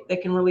 right? They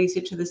can release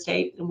it to the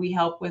state, and we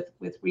help with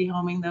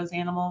rehoming those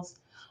animals.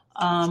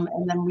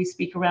 And then we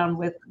speak around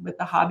with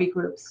the hobby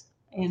groups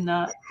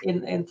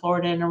in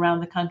Florida and around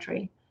the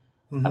country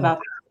about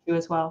the issue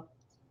as well.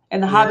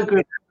 And the hobby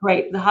group,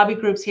 great. The hobby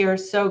groups here are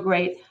so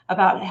great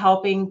about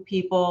helping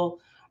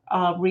people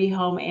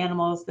rehome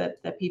animals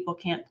that people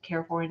can't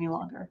care for any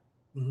longer.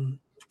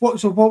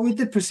 what would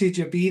the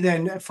procedure be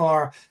then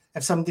for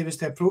if somebody was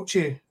to approach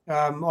you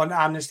on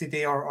Amnesty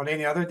Day or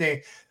any other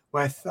day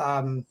with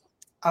a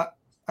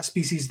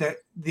species that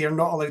they're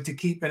not allowed to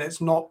keep and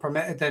it's not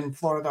permitted in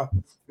Florida,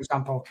 for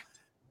example?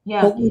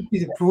 Yeah. What would be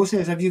the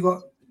process? Have you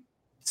got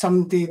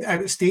somebody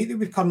out of state that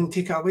would come and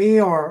take it away,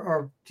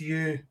 or do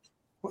you?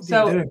 What do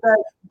you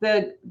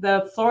do?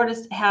 The Florida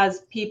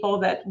has people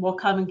that will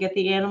come and get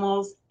the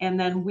animals, and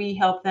then we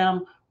help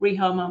them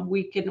rehome them.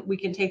 We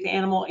can take the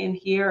animal in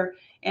here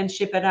and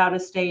ship it out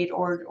of state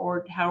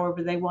or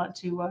however they want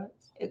to,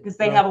 because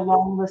they have a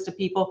long list of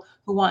people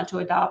who want to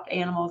adopt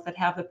animals that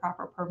have the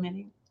proper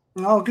permitting.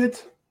 Oh, good.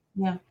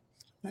 Yeah,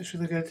 that's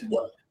really good.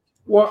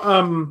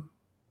 Well,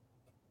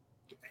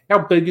 how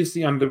big is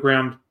the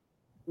underground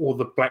or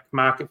the black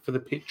market for the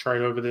pet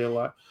trade over there?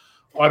 Like,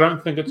 I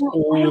don't think it's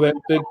all that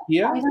big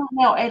here. I don't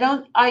know.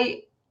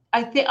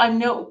 I think I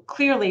know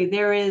clearly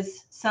there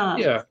is some.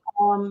 Yeah.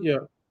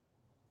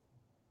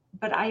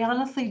 But I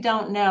honestly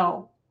don't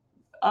know.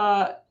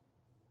 I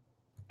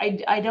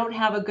don't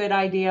have a good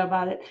idea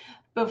about it.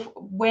 But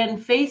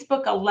when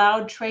Facebook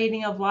allowed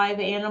trading of live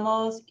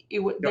animals,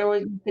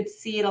 you could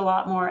see it a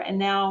lot more, and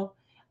now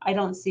I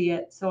don't see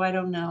it, so I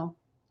don't know.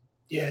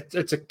 Yeah,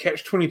 it's a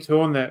catch-22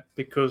 on that,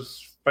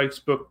 because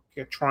Facebook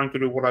are trying to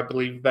do what I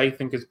believe they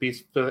think is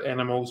best for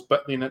animals,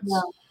 but then it's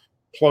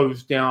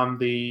closed down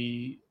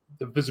the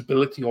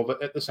visibility of it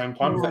at the same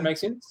time. Does that make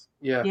sense?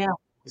 Yeah. Yeah.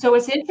 So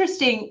it's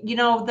interesting,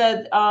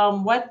 that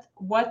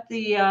what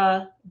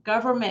the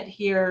government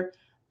here,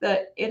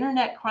 the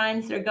internet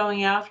crimes they're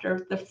going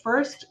after. The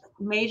first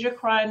major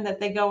crime that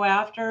they go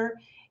after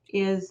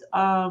is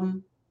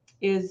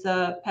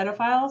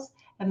pedophiles,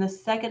 and the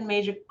second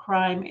major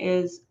crime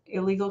is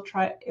illegal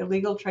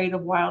trade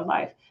of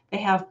wildlife. They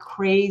have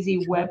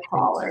crazy web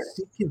crawlers.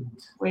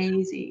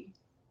 Crazy.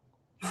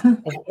 Of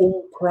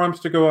all crimes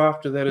to go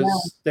after, that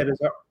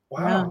is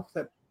wow.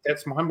 Yeah.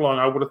 That's mind blowing.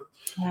 I would have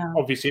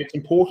obviously it's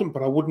important,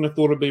 but I wouldn't have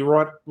thought it'd be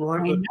right at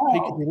the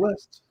peak of the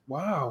list.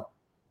 Wow.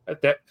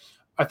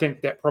 I think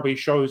that probably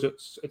shows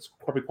it's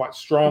probably quite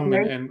strong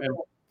and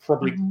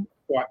probably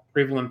quite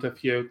prevalent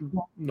if you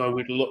know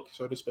where to look,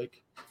 so to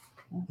speak.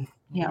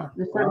 Yeah,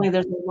 certainly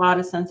there's a lot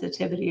of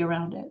sensitivity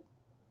around it.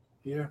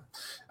 Yeah.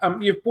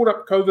 You've brought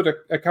up COVID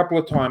a couple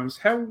of times.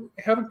 How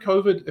did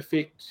COVID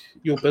affect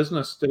your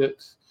business? Did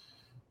it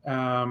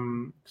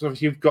because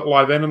obviously you've got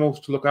live animals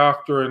to look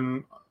after,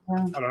 and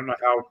I don't know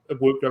how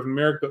it worked over in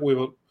America, but we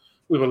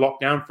were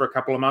locked down for a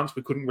couple of months.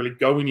 We couldn't really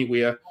go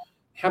anywhere.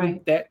 How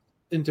did that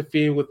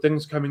interfere with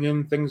things coming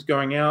in, things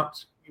going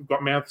out? You've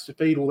got mouths to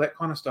feed, all that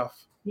kind of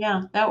stuff.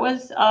 Yeah, that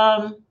was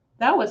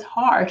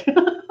hard.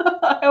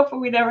 I hope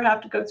we never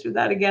have to go through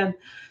that again.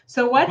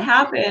 So what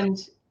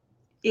happened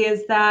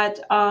is that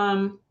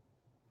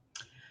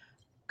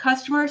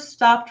customers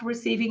stopped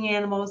receiving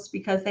animals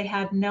because they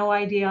had no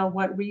idea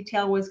what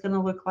retail was going to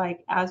look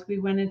like as we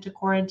went into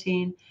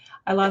quarantine.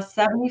 I lost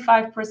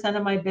 75%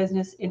 of my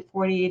business in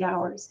 48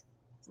 hours.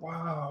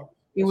 Wow.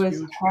 It was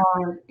huge.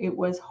 Hard. It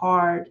was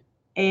hard.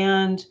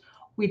 And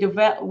we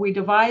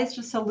devised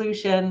a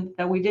solution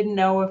that we didn't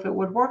know if it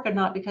would work or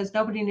not, because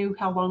nobody knew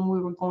how long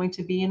we were going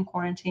to be in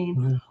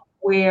quarantine,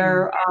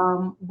 where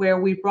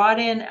we brought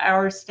in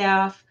our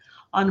staff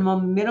on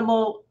a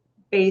minimal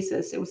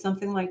basis. It was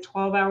something like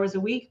 12 hours a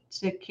week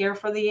to care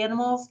for the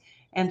animals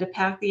and to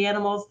pack the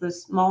animals, the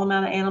small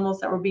amount of animals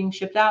that were being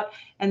shipped out.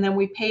 And then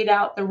we paid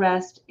out the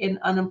rest in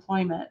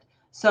unemployment.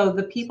 So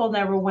the people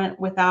never went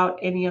without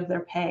any of their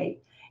pay.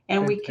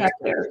 And we kept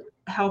their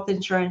health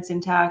insurance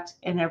intact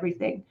and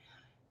everything.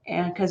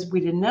 And because we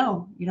didn't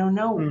know, you don't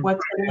know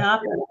what's going to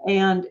happen.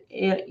 And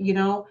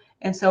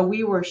and so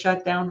we were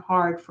shut down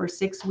hard for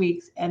 6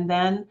 weeks. And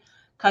then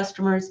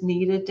customers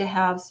needed to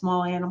have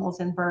small animals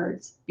and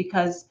birds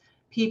because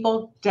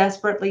people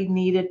desperately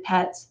needed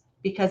pets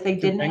because they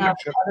didn't have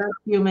other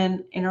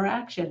human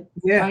interaction,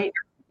 right?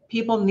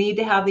 People need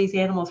to have these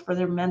animals for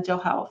their mental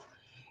health.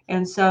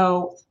 And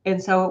so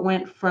it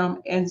went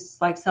from,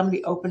 it's like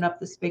somebody opened up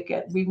the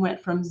spigot. We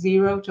went from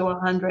 0 to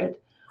 100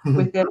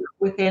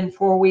 within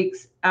 4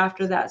 weeks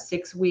after that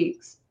 6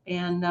 weeks.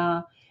 And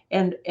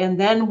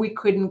then we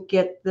couldn't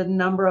get the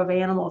number of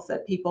animals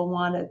that people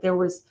wanted. There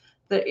was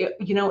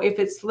if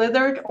it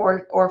slithered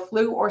or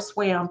flew or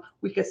swam,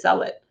 we could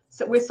sell it.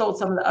 So we sold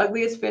some of the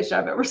ugliest fish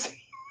I've ever seen.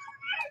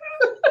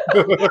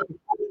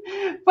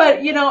 But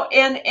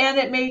and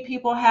it made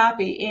people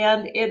happy,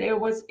 and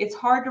it's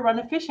hard to run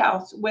a fish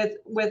house with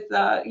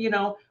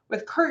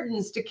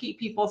curtains to keep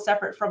people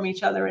separate from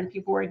each other, and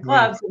people wearing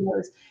gloves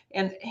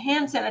and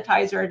hand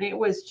sanitizer, and it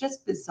was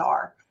just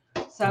bizarre.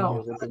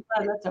 So I'm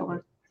glad that's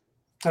over.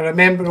 I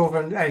remember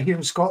over here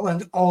in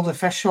Scotland, all the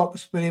fish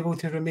shops were able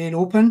to remain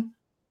open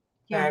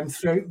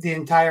throughout the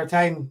entire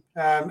time,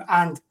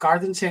 and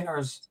garden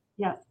centres,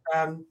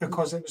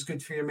 because it was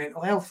good for your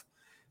mental health.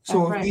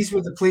 So these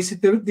were the places,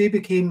 they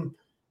became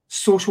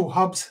social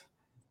hubs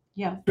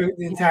throughout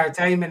the entire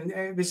time. And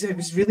it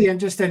was really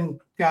interesting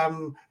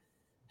how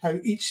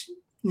each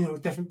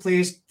different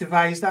place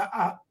devised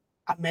a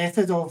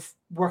method of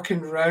working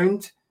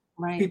around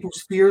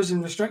people's fears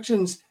and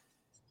restrictions.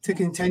 to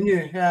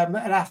continue. And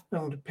I've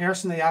found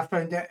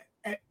that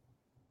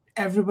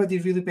everybody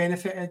really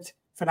benefited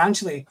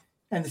financially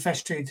in the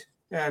fish trade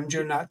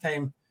during that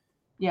time.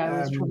 Yeah, it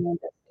was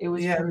tremendous. It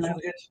was tremendous. It was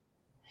really good.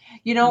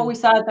 You know what we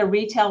saw at the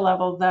retail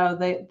level, though,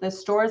 the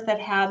stores that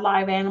had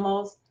live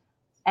animals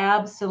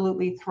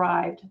absolutely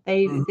thrived.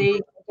 They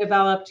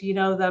developed, you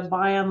know, the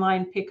buy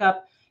online,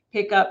 pickup,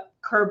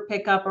 curb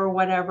pickup or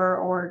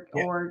whatever,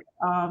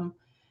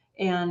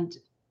 and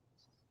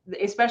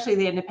especially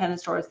the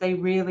independent stores, they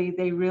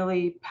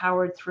really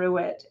powered through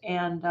it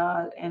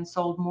and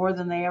sold more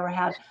than they ever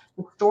had.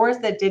 The stores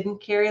that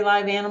didn't carry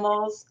live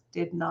animals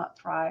did not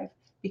thrive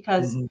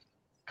because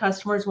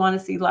customers want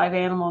to see live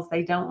animals.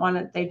 They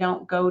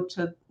don't go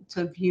to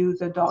view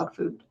the dog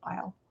food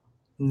aisle.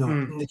 No,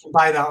 and they can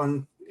buy that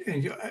on.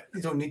 You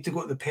don't need to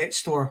go to the pet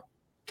store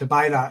to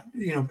buy that.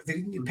 You know,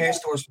 the pet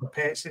stores for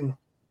pets, and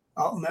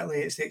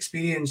ultimately it's the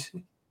experience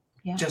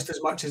just as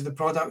much as the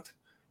product.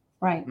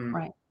 Right,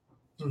 right.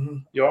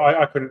 Yeah,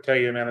 I couldn't tell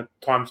you the amount of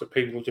times that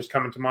people will just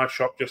come into my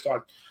shop. I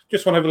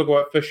just want to have a look at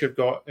what fish you've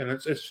got, and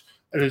it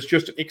is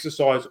just an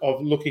exercise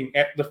of looking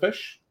at the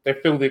fish. They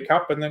fill their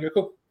cup and they go,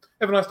 "Cool,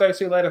 have a nice day,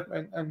 see you later,"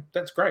 and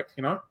that's great,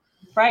 you know.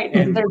 Right,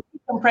 and their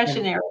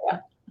decompression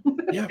area.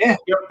 Yeah.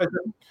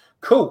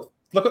 Cool.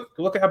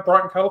 Look at how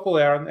bright and colourful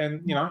they are,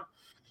 and you know,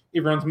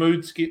 everyone's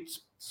moods get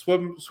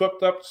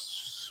swept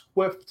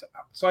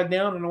upside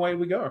down, and away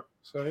we go.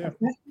 So yeah,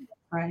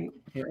 right.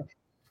 Yeah.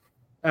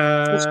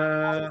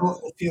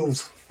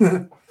 Feels.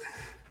 You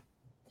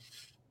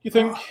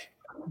think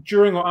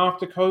during or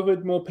after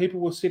COVID, more people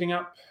were setting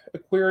up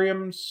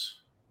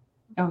aquariums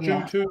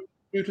due to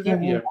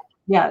that?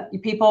 Yeah,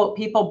 people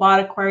bought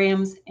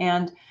aquariums,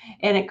 and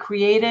it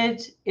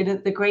created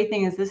it. The great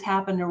thing is this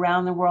happened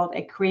around the world.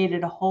 It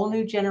created a whole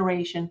new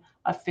generation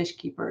of fish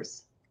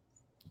keepers.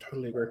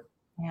 Totally agree.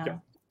 Yeah.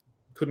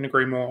 Couldn't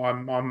agree more.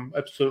 I'm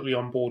absolutely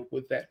on board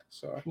with that.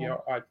 So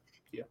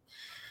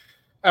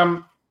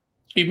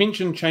you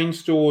mentioned chain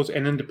stores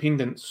and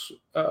independents.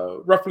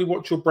 Roughly,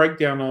 what's your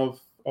breakdown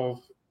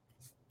of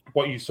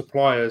what you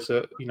supply? Is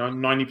it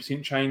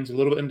 90% chains, a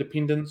little bit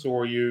independents,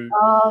 or are you?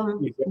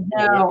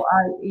 No,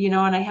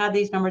 and I had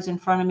these numbers in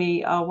front of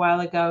me a while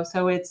ago.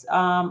 So it's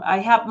I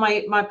have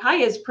my pie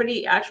is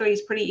pretty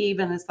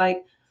even. It's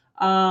like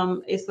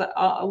it's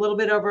a little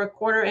bit over a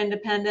quarter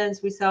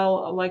independents. We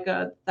sell like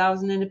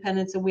 1,000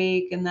 independents a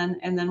week, and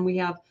then we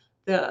have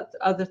the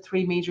other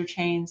 3 major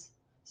chains.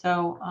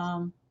 So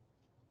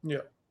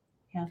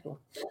Cool.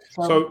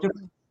 So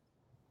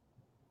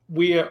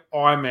where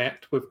I'm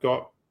at, we've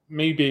got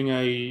me being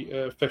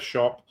a fish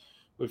shop.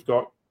 We've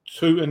got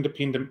 2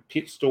 independent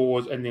pet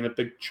stores and then a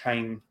big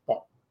chain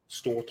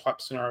store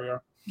type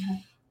scenario.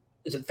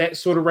 Is it that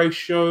sort of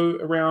ratio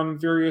around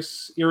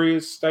various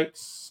areas,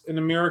 states in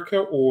America,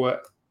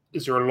 or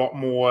is there a lot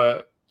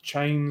more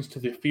chains to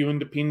the few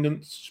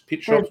independents,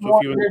 pet shops to a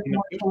few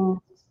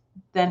independent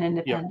than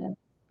independent?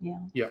 Yeah.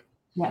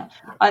 Yeah.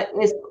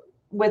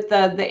 With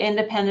the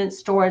independent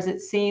stores,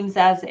 it seems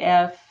as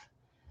if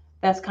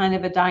that's kind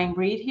of a dying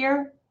breed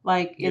here.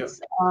 Like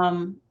it's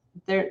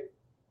they're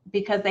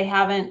because they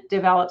haven't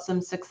developed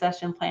some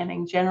succession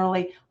planning.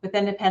 Generally, with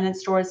independent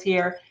stores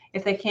here,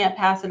 if they can't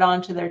pass it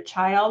on to their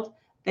child,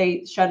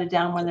 they shut it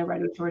down when they're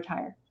ready to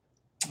retire.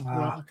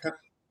 Okay.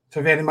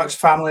 So very much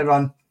family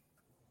run.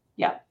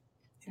 Yeah.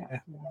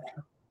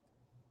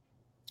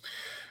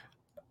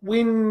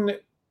 When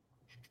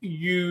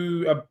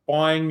you are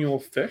buying your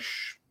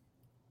fish,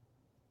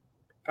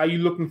 are you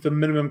looking for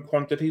minimum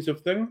quantities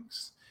of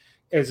things?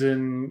 As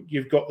in,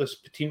 you've got this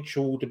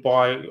potential to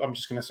buy, I'm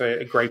just going to say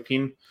a grey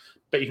pen,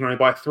 but you can only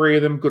buy 3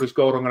 of them, good as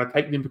gold, I'm going to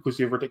take them because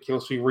they're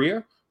ridiculously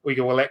rare. Or you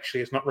go, well, actually,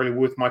 it's not really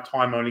worth my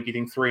time only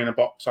getting 3 in a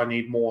box, I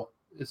need more.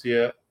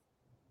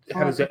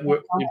 How does that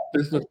work from your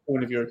business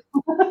point of view?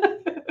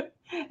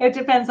 It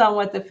depends on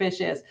what the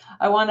fish is.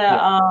 I want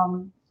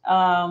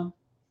to,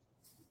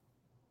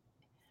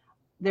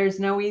 there's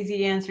no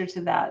easy answer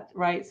to that,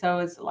 right? So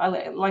it's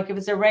like if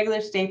it's a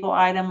regular staple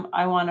item,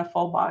 I want a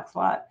full box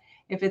lot.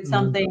 If it's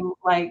something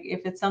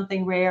if it's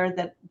something rare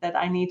that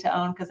I need to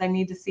own because I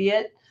need to see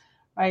it,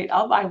 right?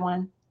 I'll buy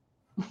one.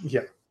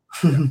 Yeah.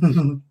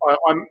 I'm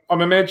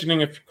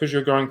imagining because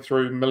you're going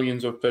through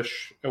millions of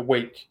fish a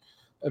week,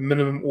 a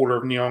minimum order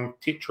of neon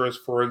tetras,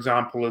 for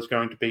example, is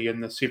going to be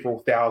in the several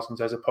thousands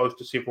as opposed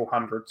to several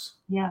hundreds.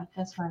 Yeah,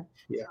 that's right.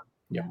 Yeah.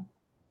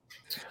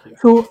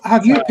 So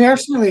have you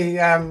personally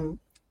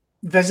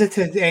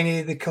visited any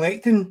of the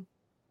collecting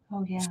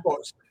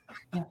spots?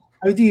 Yeah.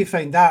 How do you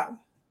find that?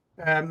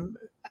 I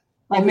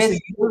miss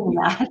doing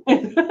that.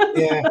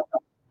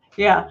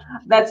 Yeah,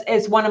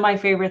 it's one of my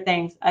favorite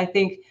things. I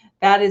think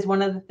that is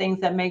one of the things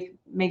that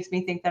makes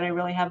me think that I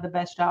really have the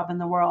best job in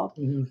the world.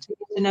 To get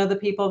to know the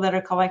people that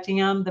are collecting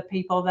them, the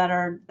people that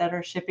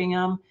are shipping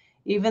them,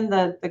 even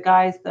the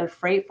guys, the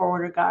freight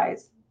forwarder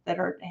guys that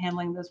are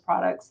handling those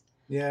products.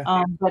 Yeah.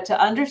 But to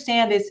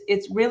understand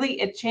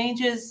it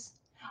changes.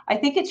 I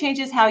think it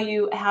changes how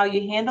you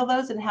handle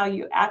those and how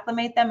you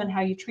acclimate them and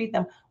how you treat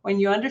them when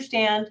you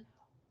understand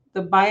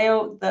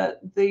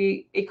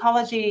the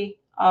ecology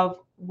of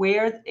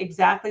where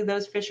exactly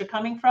those fish are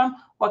coming from,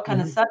 what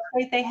kind of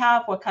substrate they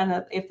have, what kind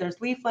of, if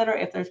there's leaf litter,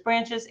 if there's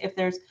branches, if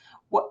there's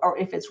or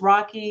if it's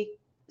rocky,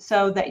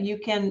 so that you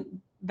can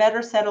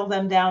better settle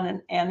them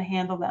down and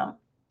handle them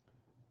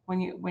when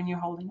you're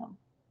holding them.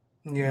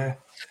 Yeah.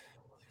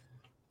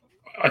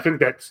 I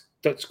think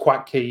that's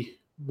quite key,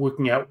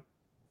 working out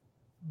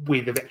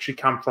where they've actually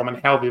come from and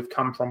how they've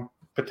come from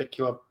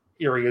particular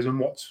areas and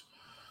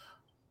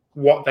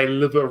what they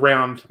live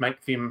around to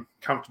make them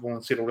comfortable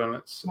and settled in.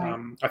 It's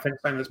I think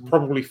something that's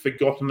probably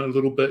forgotten a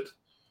little bit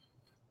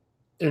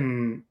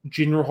in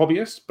general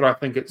hobbyists, but I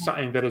think it's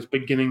something that is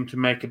beginning to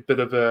make a bit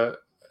of a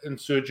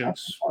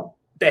insurgence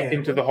back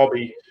into the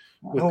hobby,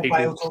 with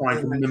people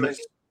trying to mimic.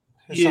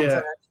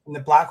 Something in the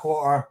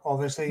Blackwater,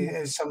 obviously,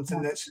 is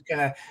something that's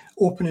kind of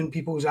opening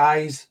people's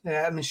eyes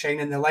and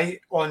shining the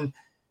light on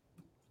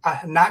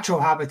a natural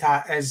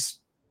habitat is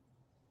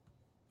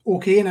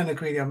okay in an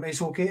aquarium.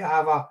 It's okay to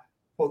have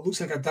what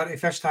looks like a dirty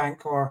fish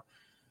tank, or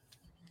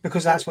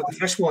because that's what the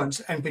fish wants.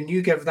 And when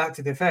you give that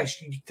to the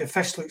fish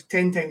looks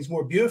 10 times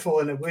more beautiful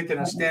than it would in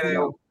a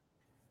sterile,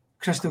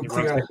 crystal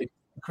clear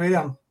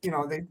aquarium. You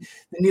know, the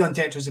neon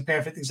tetra is a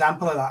perfect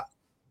example of that.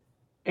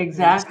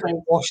 Exactly.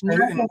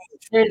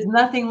 There's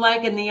nothing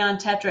like a neon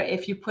tetra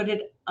if you put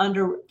it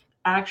under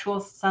actual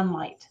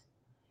sunlight.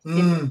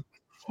 It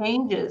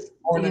changes.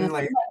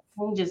 It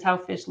changes how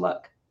fish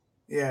look.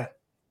 Yeah.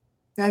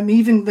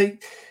 Even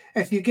like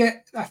if you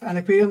get an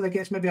aquarium that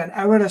gets maybe an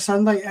hour of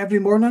sunlight every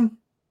morning,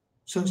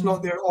 so it's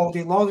not there all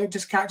day long, it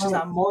just catches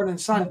that morning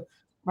sun.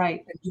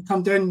 Right. And you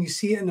come down and you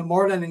see it in the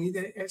morning, and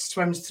it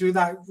swims through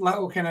that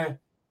little kind of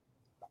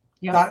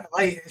that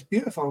light. It's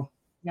beautiful.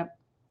 Yep.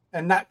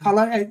 And that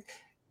color, it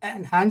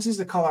enhances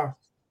the color,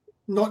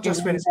 not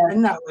just when it's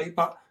in that light,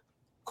 but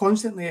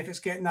constantly if it's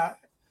getting that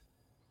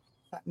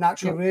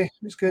natural ray.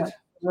 It's good. It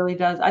really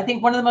does. I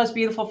think one of the most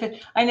beautiful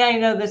fish. I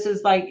know this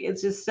is like,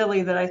 it's just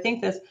silly that I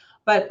think this,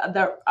 but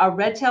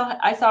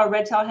I saw a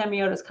red-tail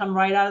hemiotis come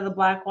right out of the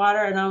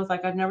Blackwater, and I was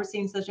like, I've never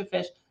seen such a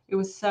fish. It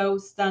was so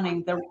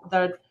stunning.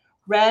 The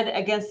red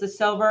against the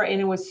silver,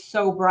 and it was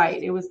so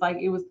bright. It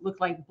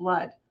looked like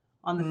blood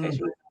on the fish.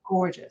 It was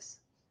gorgeous.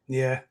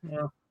 Yeah.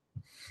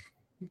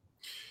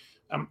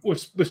 We've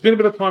spent a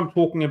bit of time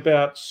talking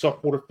about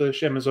saltwater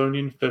fish,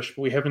 Amazonian fish,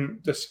 but we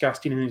haven't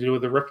discussed anything to do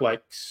with the Rift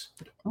Lakes.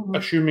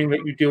 Assuming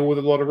that you deal with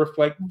a lot of Rift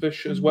Lake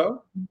fish as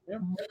well. Yeah.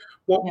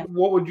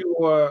 What would you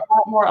a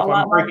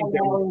lot more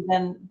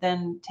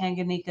than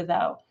Tanganyika,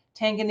 though.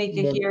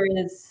 Tanganyika here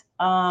is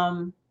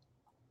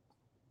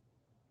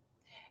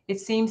it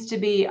seems to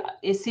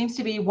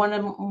be one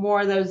of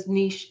more of those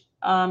niche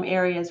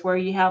areas where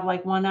you have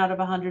like 1 out of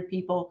 100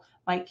 people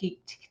might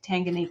keep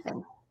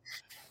Tanganyikan.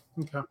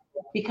 Okay.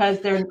 Because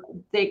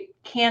they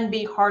can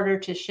be harder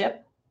to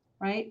ship,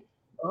 right?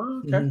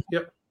 Okay.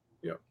 Yep.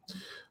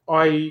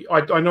 I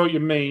know what you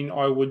mean.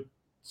 I would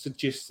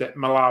suggest that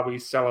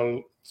Malawi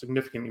sell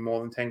significantly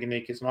more than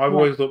Tanganyikas, and I've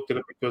always looked at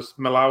it because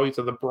Malawis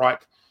are the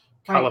bright,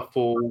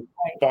 colourful,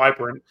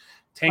 vibrant.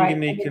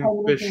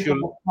 Tanganyikan fish are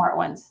the smart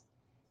ones.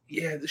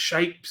 Yeah, the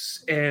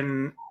shapes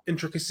and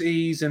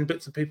intricacies and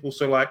bits and people.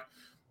 So like,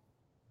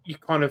 you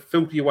kind of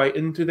filter your way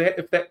into that,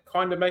 if that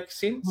kind of makes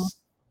sense.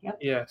 Yep.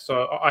 Yeah,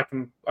 so I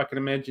can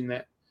imagine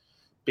that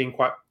being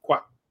quite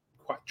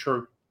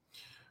true.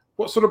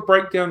 What sort of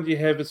breakdown do you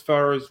have as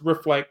far as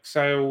Rift Lake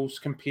sales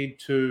compared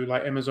to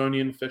like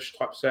Amazonian fish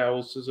type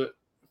sales? Is it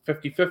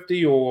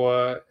 50-50,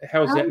 or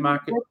how's that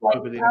market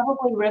over there?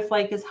 Probably Rift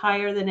Lake is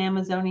higher than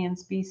Amazonian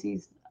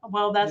species.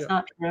 Well, that's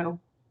not true.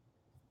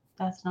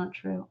 That's not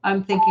true.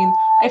 I'm thinking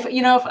if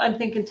I'm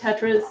thinking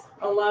tetras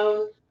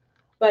alone,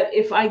 but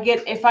if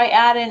I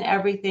add in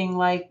everything,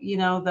 like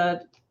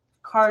the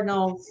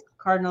cardinals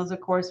of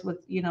course,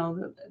 with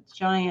the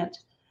giant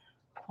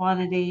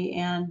quantity,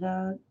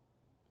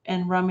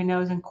 and rummy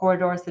nose and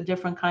corridors, the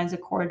different kinds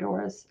of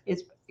corridors,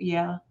 is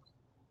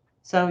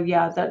so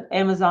the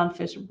Amazon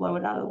fish will blow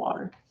it out of the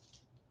water.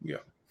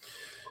 Yeah.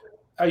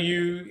 Are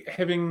you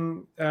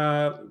having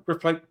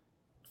Rift Lake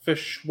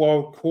fish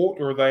wild caught,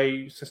 or are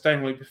they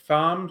sustainably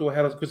farmed, or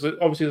how does, because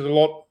obviously there's a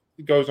lot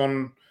that goes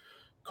on,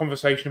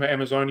 conversation about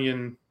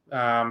Amazonian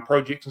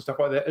projects and stuff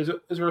like that.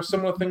 Is there a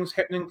similar things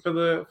happening for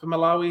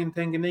Malawi and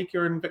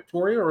Tanganyika and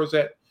Victoria, or is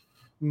that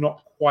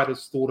not quite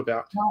as thought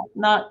about?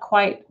 Not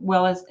quite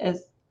well as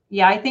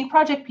I think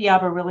Project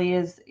Piaba really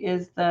is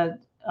the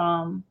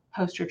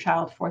poster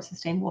child for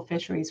sustainable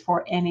fisheries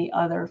for any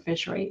other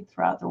fishery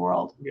throughout the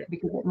world,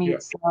 because it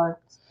meets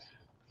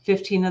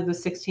 15 of the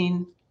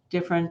 16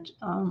 different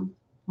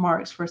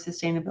marks for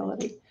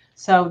sustainability.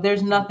 So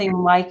there's nothing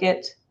like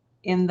it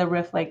in the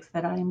Rift Lakes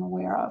that I am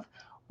aware of.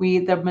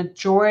 The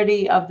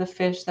majority of the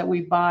fish that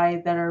we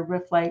buy that are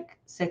Rift Lake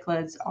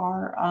cichlids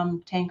are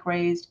tank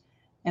raised,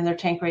 and they're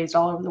tank raised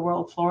all over the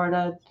world: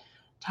 Florida,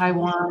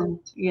 Taiwan,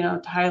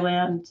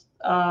 Thailand,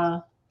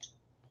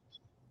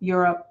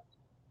 Europe.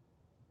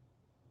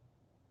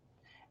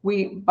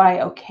 We buy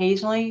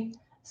occasionally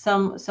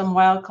some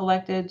wild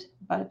collected,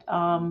 but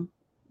a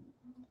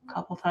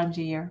couple times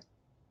a year.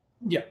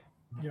 Yeah.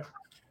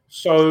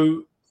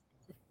 So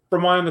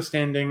from my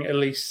understanding, at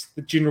least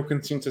the general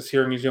consensus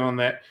here in New Zealand,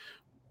 that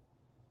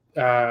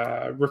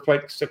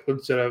reflect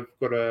cichlids that have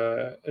got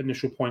a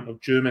initial point of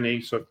Germany,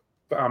 so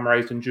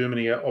raised in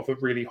Germany, are of a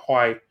really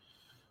high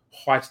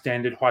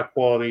standard, high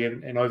quality,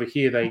 and over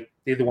here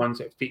they're the ones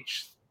that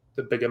fetch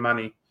the bigger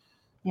money.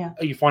 Yeah.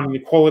 Are you finding the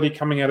quality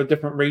coming out of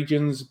different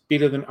regions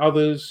better than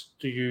others?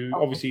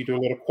 Obviously you do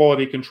a lot of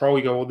quality control,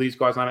 you go, well, these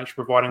guys aren't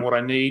actually providing what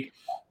I need.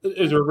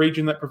 Is there a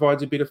region that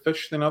provides a better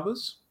fish than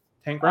others,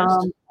 tank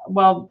raised?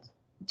 Well,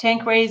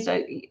 tank raised,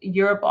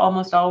 Europe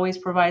almost always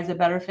provides a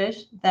better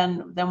fish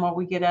than what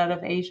we get out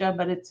of Asia,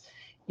 but it's,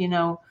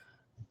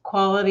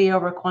 quality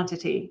over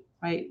quantity,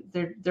 right?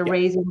 They're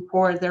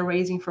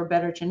raising for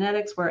better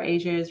genetics, where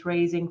Asia is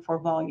raising for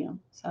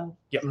volume. So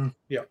yeah,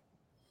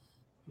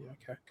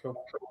 okay,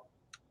 cool.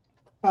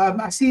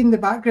 I see in the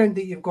background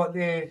that you've got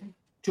the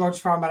George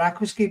Farmer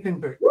Aquascaping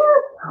book.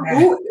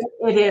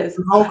 It is.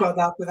 We've all got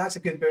that, but that's a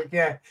good book,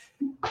 yeah.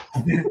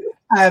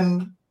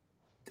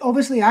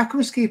 Obviously,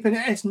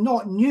 aquascaping is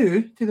not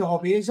new to the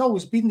hobby. It's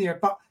always been there,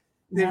 but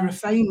the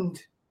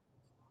refined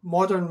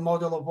modern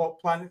model of what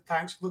planet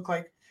tanks look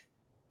like,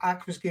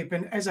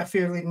 aquascaping, is a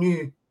fairly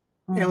new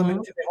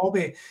element to the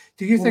hobby.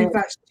 Do you think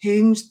that's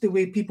changed the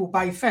way people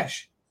buy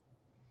fish?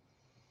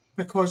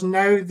 Because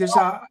now there's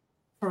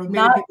for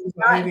many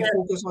people, a heavy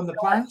focus on the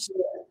plants.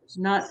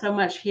 Not so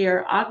much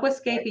here.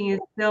 Aquascaping is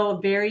still a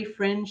very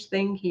fringe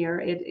thing here.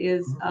 It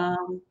is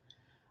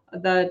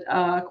the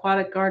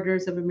Aquatic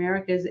Gardeners of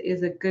America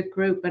is a good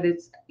group, but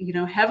it's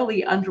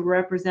heavily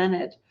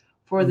underrepresented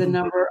for the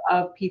number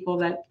of people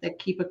that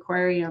keep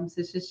aquariums.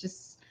 It's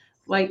just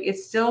like,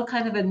 it's still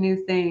kind of a new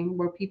thing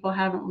where people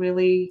haven't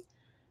really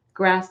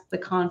grasped the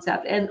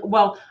concept. And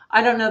well,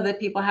 I don't know that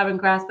people haven't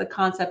grasped the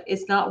concept.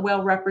 It's not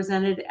well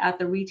represented at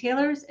the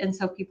retailers, and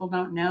so people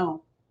don't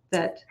know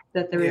that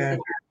there is.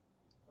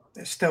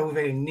 It's still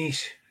very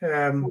niche.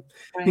 I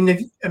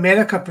mean,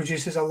 America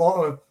produces a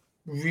lot of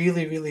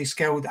really, really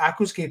skilled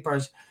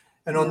aquascapers,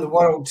 and on the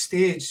world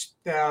stage,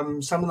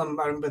 some of them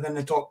are within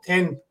the top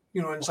 10,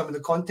 in some of the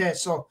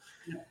contests. So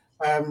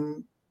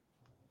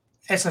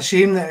it's a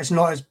shame that it's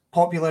not as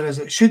popular as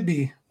it should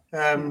be.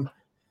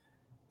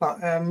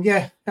 But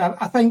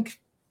I think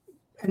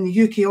in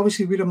the UK,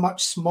 obviously, we're a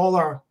much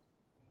smaller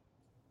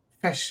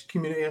fish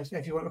community,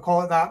 if you want to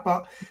call it that.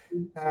 But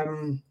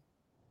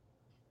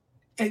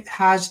it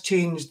has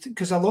changed,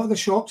 because a lot of the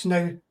shops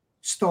now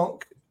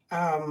stock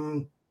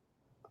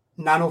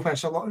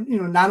nanofish. A lot,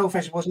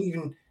 nanofish wasn't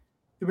even,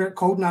 they weren't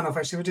called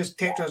nanofish. They were just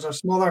tetras or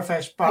smaller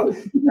fish. But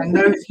and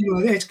now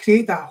it's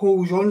created that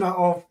whole genre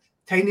of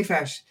tiny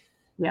fish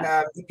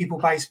that people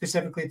buy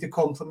specifically to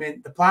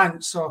complement the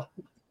plants. So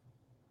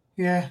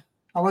I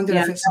wonder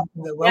if it's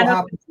something that will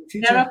happen in the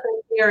future.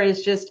 Nanofish here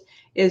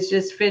is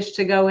just fish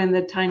to go in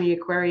the tiny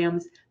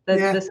aquariums.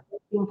 The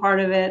part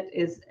of it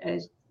is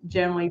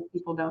generally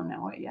people don't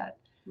know it yet.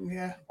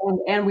 Yeah.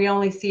 And we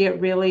only see it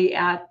really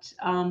at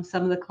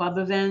some of the club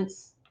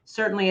events,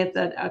 certainly at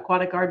the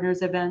Aquatic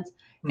Gardeners events,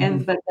 but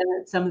then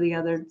at some of the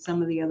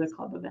other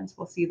club events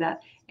we'll see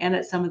that, and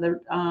at some of the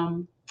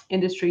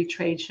industry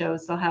trade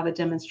shows they'll have a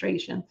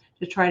demonstration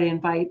to try to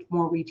invite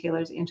more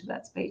retailers into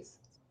that space.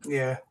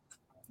 Yeah.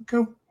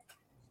 Cool.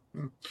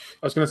 I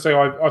was going to say,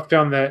 I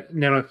found that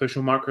nanofish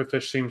or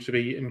microfish seems to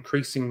be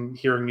increasing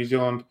here in New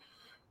Zealand.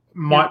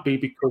 Might be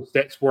because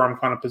that's where I'm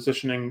kind of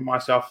positioning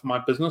myself for my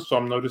business, so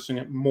I'm noticing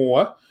it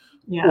more.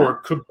 Or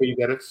it could be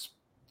that it's,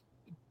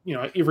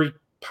 every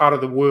part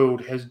of the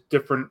world has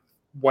different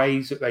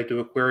ways that they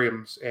do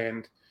aquariums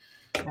and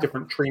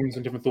different trends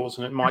and different thoughts,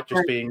 and it might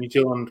just be a New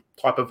Zealand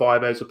type of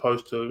vibe as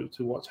opposed to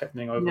what's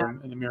happening over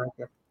in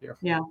America.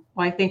 Well,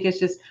 I think it's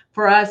just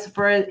for us,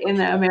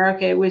 in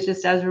America, it was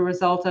just as a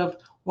result of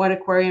what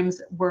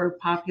aquariums were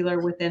popular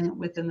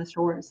within the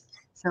stores.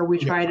 So we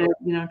try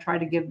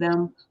to give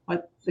them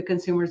what the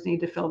consumers need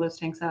to fill those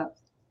tanks up.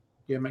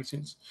 Yeah, makes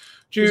sense.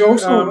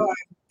 Also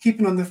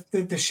keeping on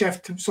the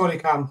shift. Sorry,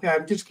 Cam.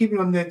 Just keeping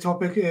on the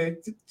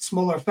topic,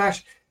 smaller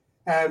fish.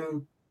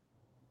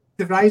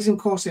 The rising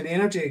cost in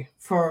energy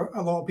for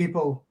a lot of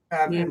people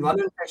in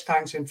running fish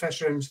tanks and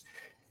fish rooms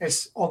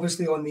is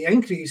obviously on the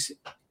increase,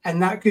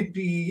 and that could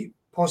be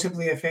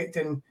possibly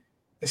affecting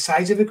the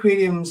size of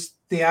aquariums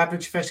the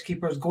average fish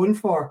keeper is going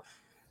for.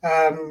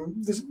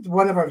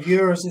 One of our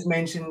viewers has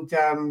mentioned,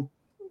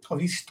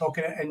 he's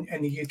talking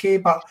in the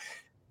UK, but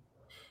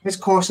his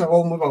costs are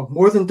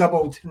more than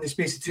doubled in the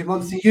space of 2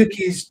 months. The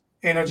UK's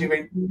energy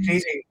went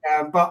crazy,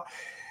 but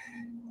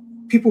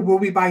people will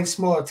be buying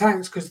smaller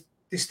tanks because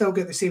they still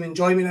get the same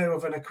enjoyment out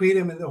of an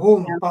aquarium in the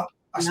home, but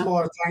a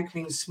smaller tank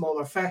means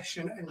smaller fish,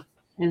 and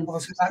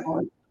obviously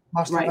that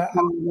must have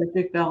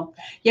big bill.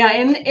 Yeah,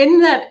 and in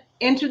that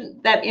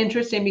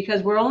interesting,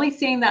 because we're only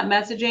seeing that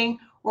messaging,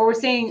 or we're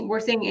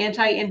seeing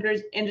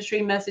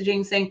anti-industry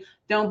messaging saying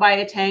don't buy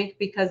a tank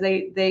because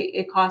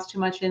it costs too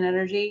much in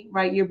energy,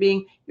 right? You're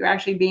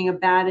actually being a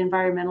bad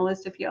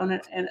environmentalist if you own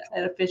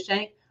a fish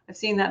tank. I've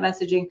seen that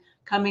messaging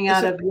coming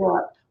out of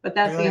Europe, but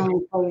that's the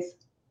only place.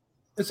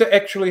 Is it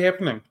actually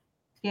happening?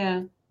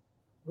 Yeah.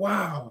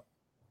 Wow.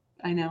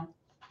 I know.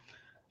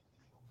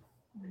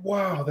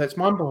 Wow, that's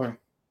mind-blowing.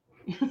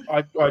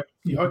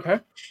 Okay.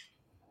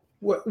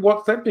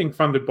 What's that being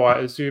funded by?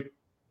 Is there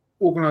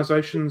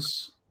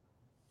organizations?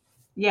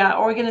 Yeah,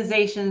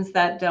 organizations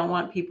that don't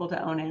want people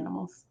to own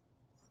animals.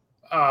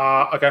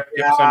 Okay.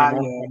 Yep, say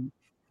no more.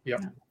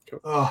 Yep. Cool.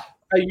 Oh.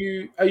 Are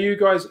you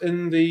guys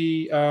in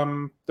the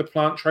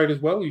plant trade as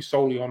well? Are you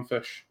solely on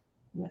fish?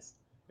 Yes.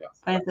 Yeah.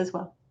 Plants as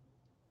well.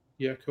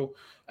 Yeah, cool.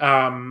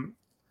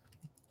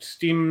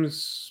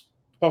 Stems,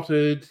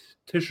 potted,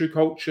 tissue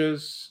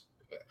cultures,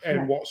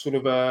 and what sort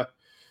of a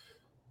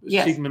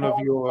segment of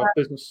your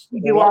business? We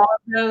do all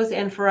of those,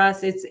 and for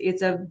us,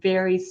 it's a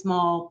very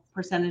small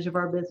percentage of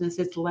our business.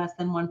 It's less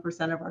than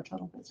 1% of our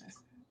total business.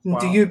 Wow.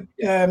 Do you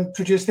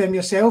produce them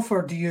yourself,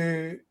 or do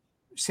you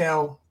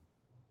sell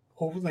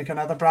like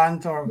another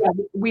brand? Or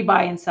we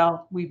buy and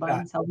sell. We buy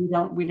and sell.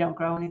 We don't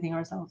grow anything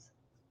ourselves.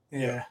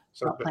 Yeah.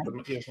 So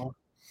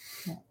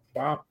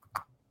wow.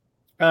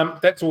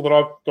 That's all that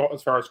I've got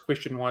as far as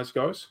question-wise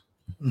goes.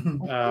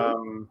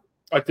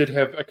 I did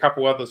have a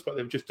couple others, but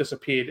they've just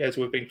disappeared as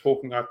we've been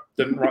talking. I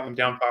didn't write them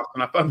down fast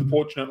enough,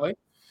 unfortunately.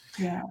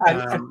 Yeah.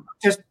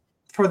 Just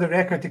for the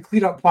record, to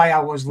clear up why I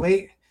was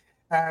late,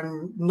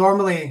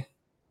 normally,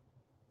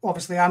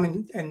 obviously,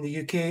 I'm in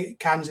the UK,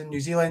 Cam's in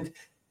New Zealand.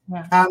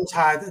 Yeah. Cam's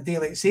had a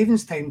daylight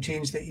savings time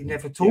change that you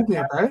never told me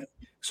about.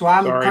 So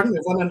I'm currently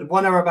running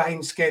 1 hour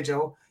behind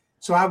schedule.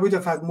 So I would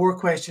have had more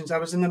questions. I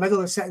was in the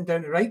middle of sitting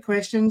down to write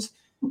questions,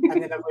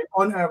 and then I went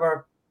on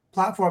our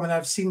platform and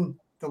I've seen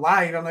the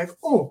live. I'm like,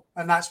 oh,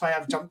 and that's why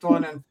I've jumped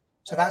on. And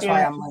so that's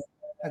why I'm like,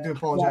 I do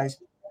apologize.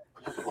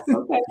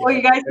 Okay. Well,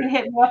 you guys can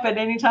hit me up at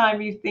any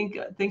time you think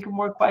of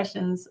more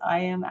questions. I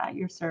am at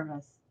your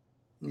service.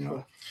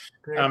 No.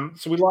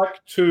 So we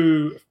like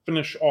to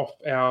finish off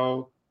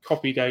our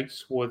copy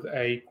dates with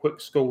a quick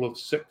school of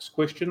 6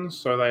 questions.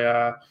 So they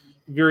are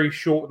very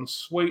short and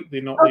sweet.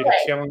 They're not there to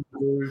challenge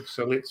you.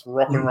 So let's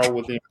rock and roll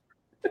with them.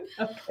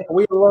 Okay. Are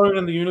we alone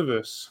in the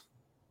universe?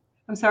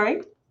 I'm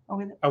sorry?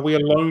 Are we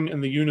alone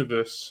in the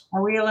universe?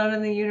 Are we alone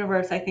in the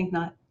universe? I think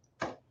not.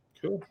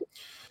 Cool.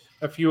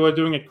 If you are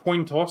doing a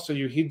coin toss, are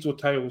you heads or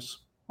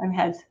tails? I'm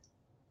heads.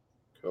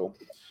 Cool.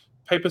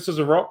 Paper,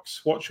 scissors,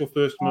 rocks. What's your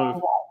first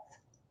move?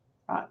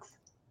 Rocks.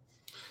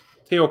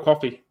 Tea or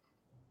coffee?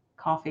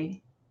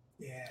 Coffee.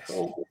 Yes.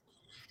 Cool.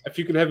 If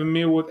you could have a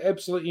meal with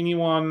absolutely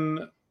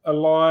anyone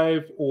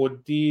alive or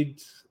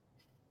dead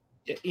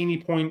at any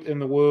point in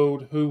the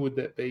world, who would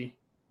that be?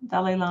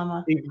 Dalai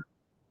Lama.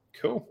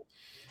 Cool.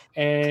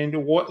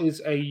 And what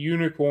is a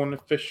unicorn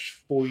fish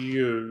for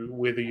you?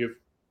 Whether you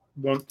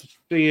want to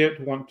see it,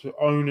 want to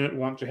own it,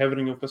 want to have it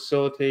in your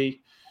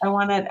facility? I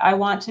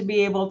want to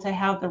be able to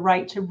have the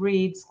right to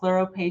breed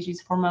Scleropages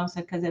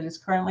formosa because it is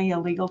currently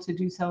illegal to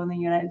do so in the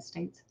United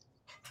States.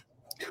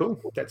 Cool.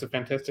 That's a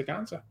fantastic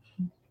answer.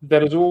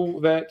 That is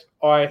all that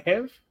I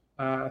have.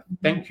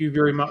 Thank you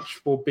very much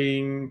for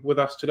being with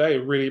us today. I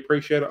really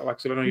appreciate it. Like I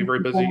said, I know you're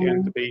very busy,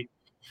 and to be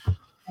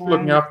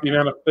looking after the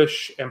amount of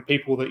fish and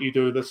people that you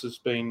do, this has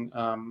been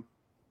a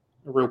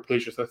real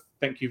pleasure. So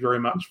thank you very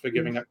much for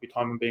giving up your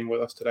time and being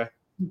with us today.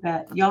 You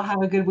bet. Y'all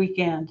have a good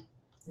weekend.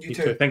 You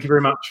too. Thank you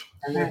very much.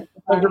 Thank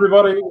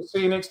everybody. We'll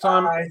see you next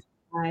time.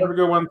 Bye. Have a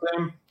good one,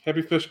 Sam.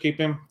 Happy fish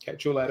keeping.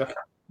 Catch you later.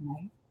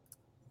 Bye.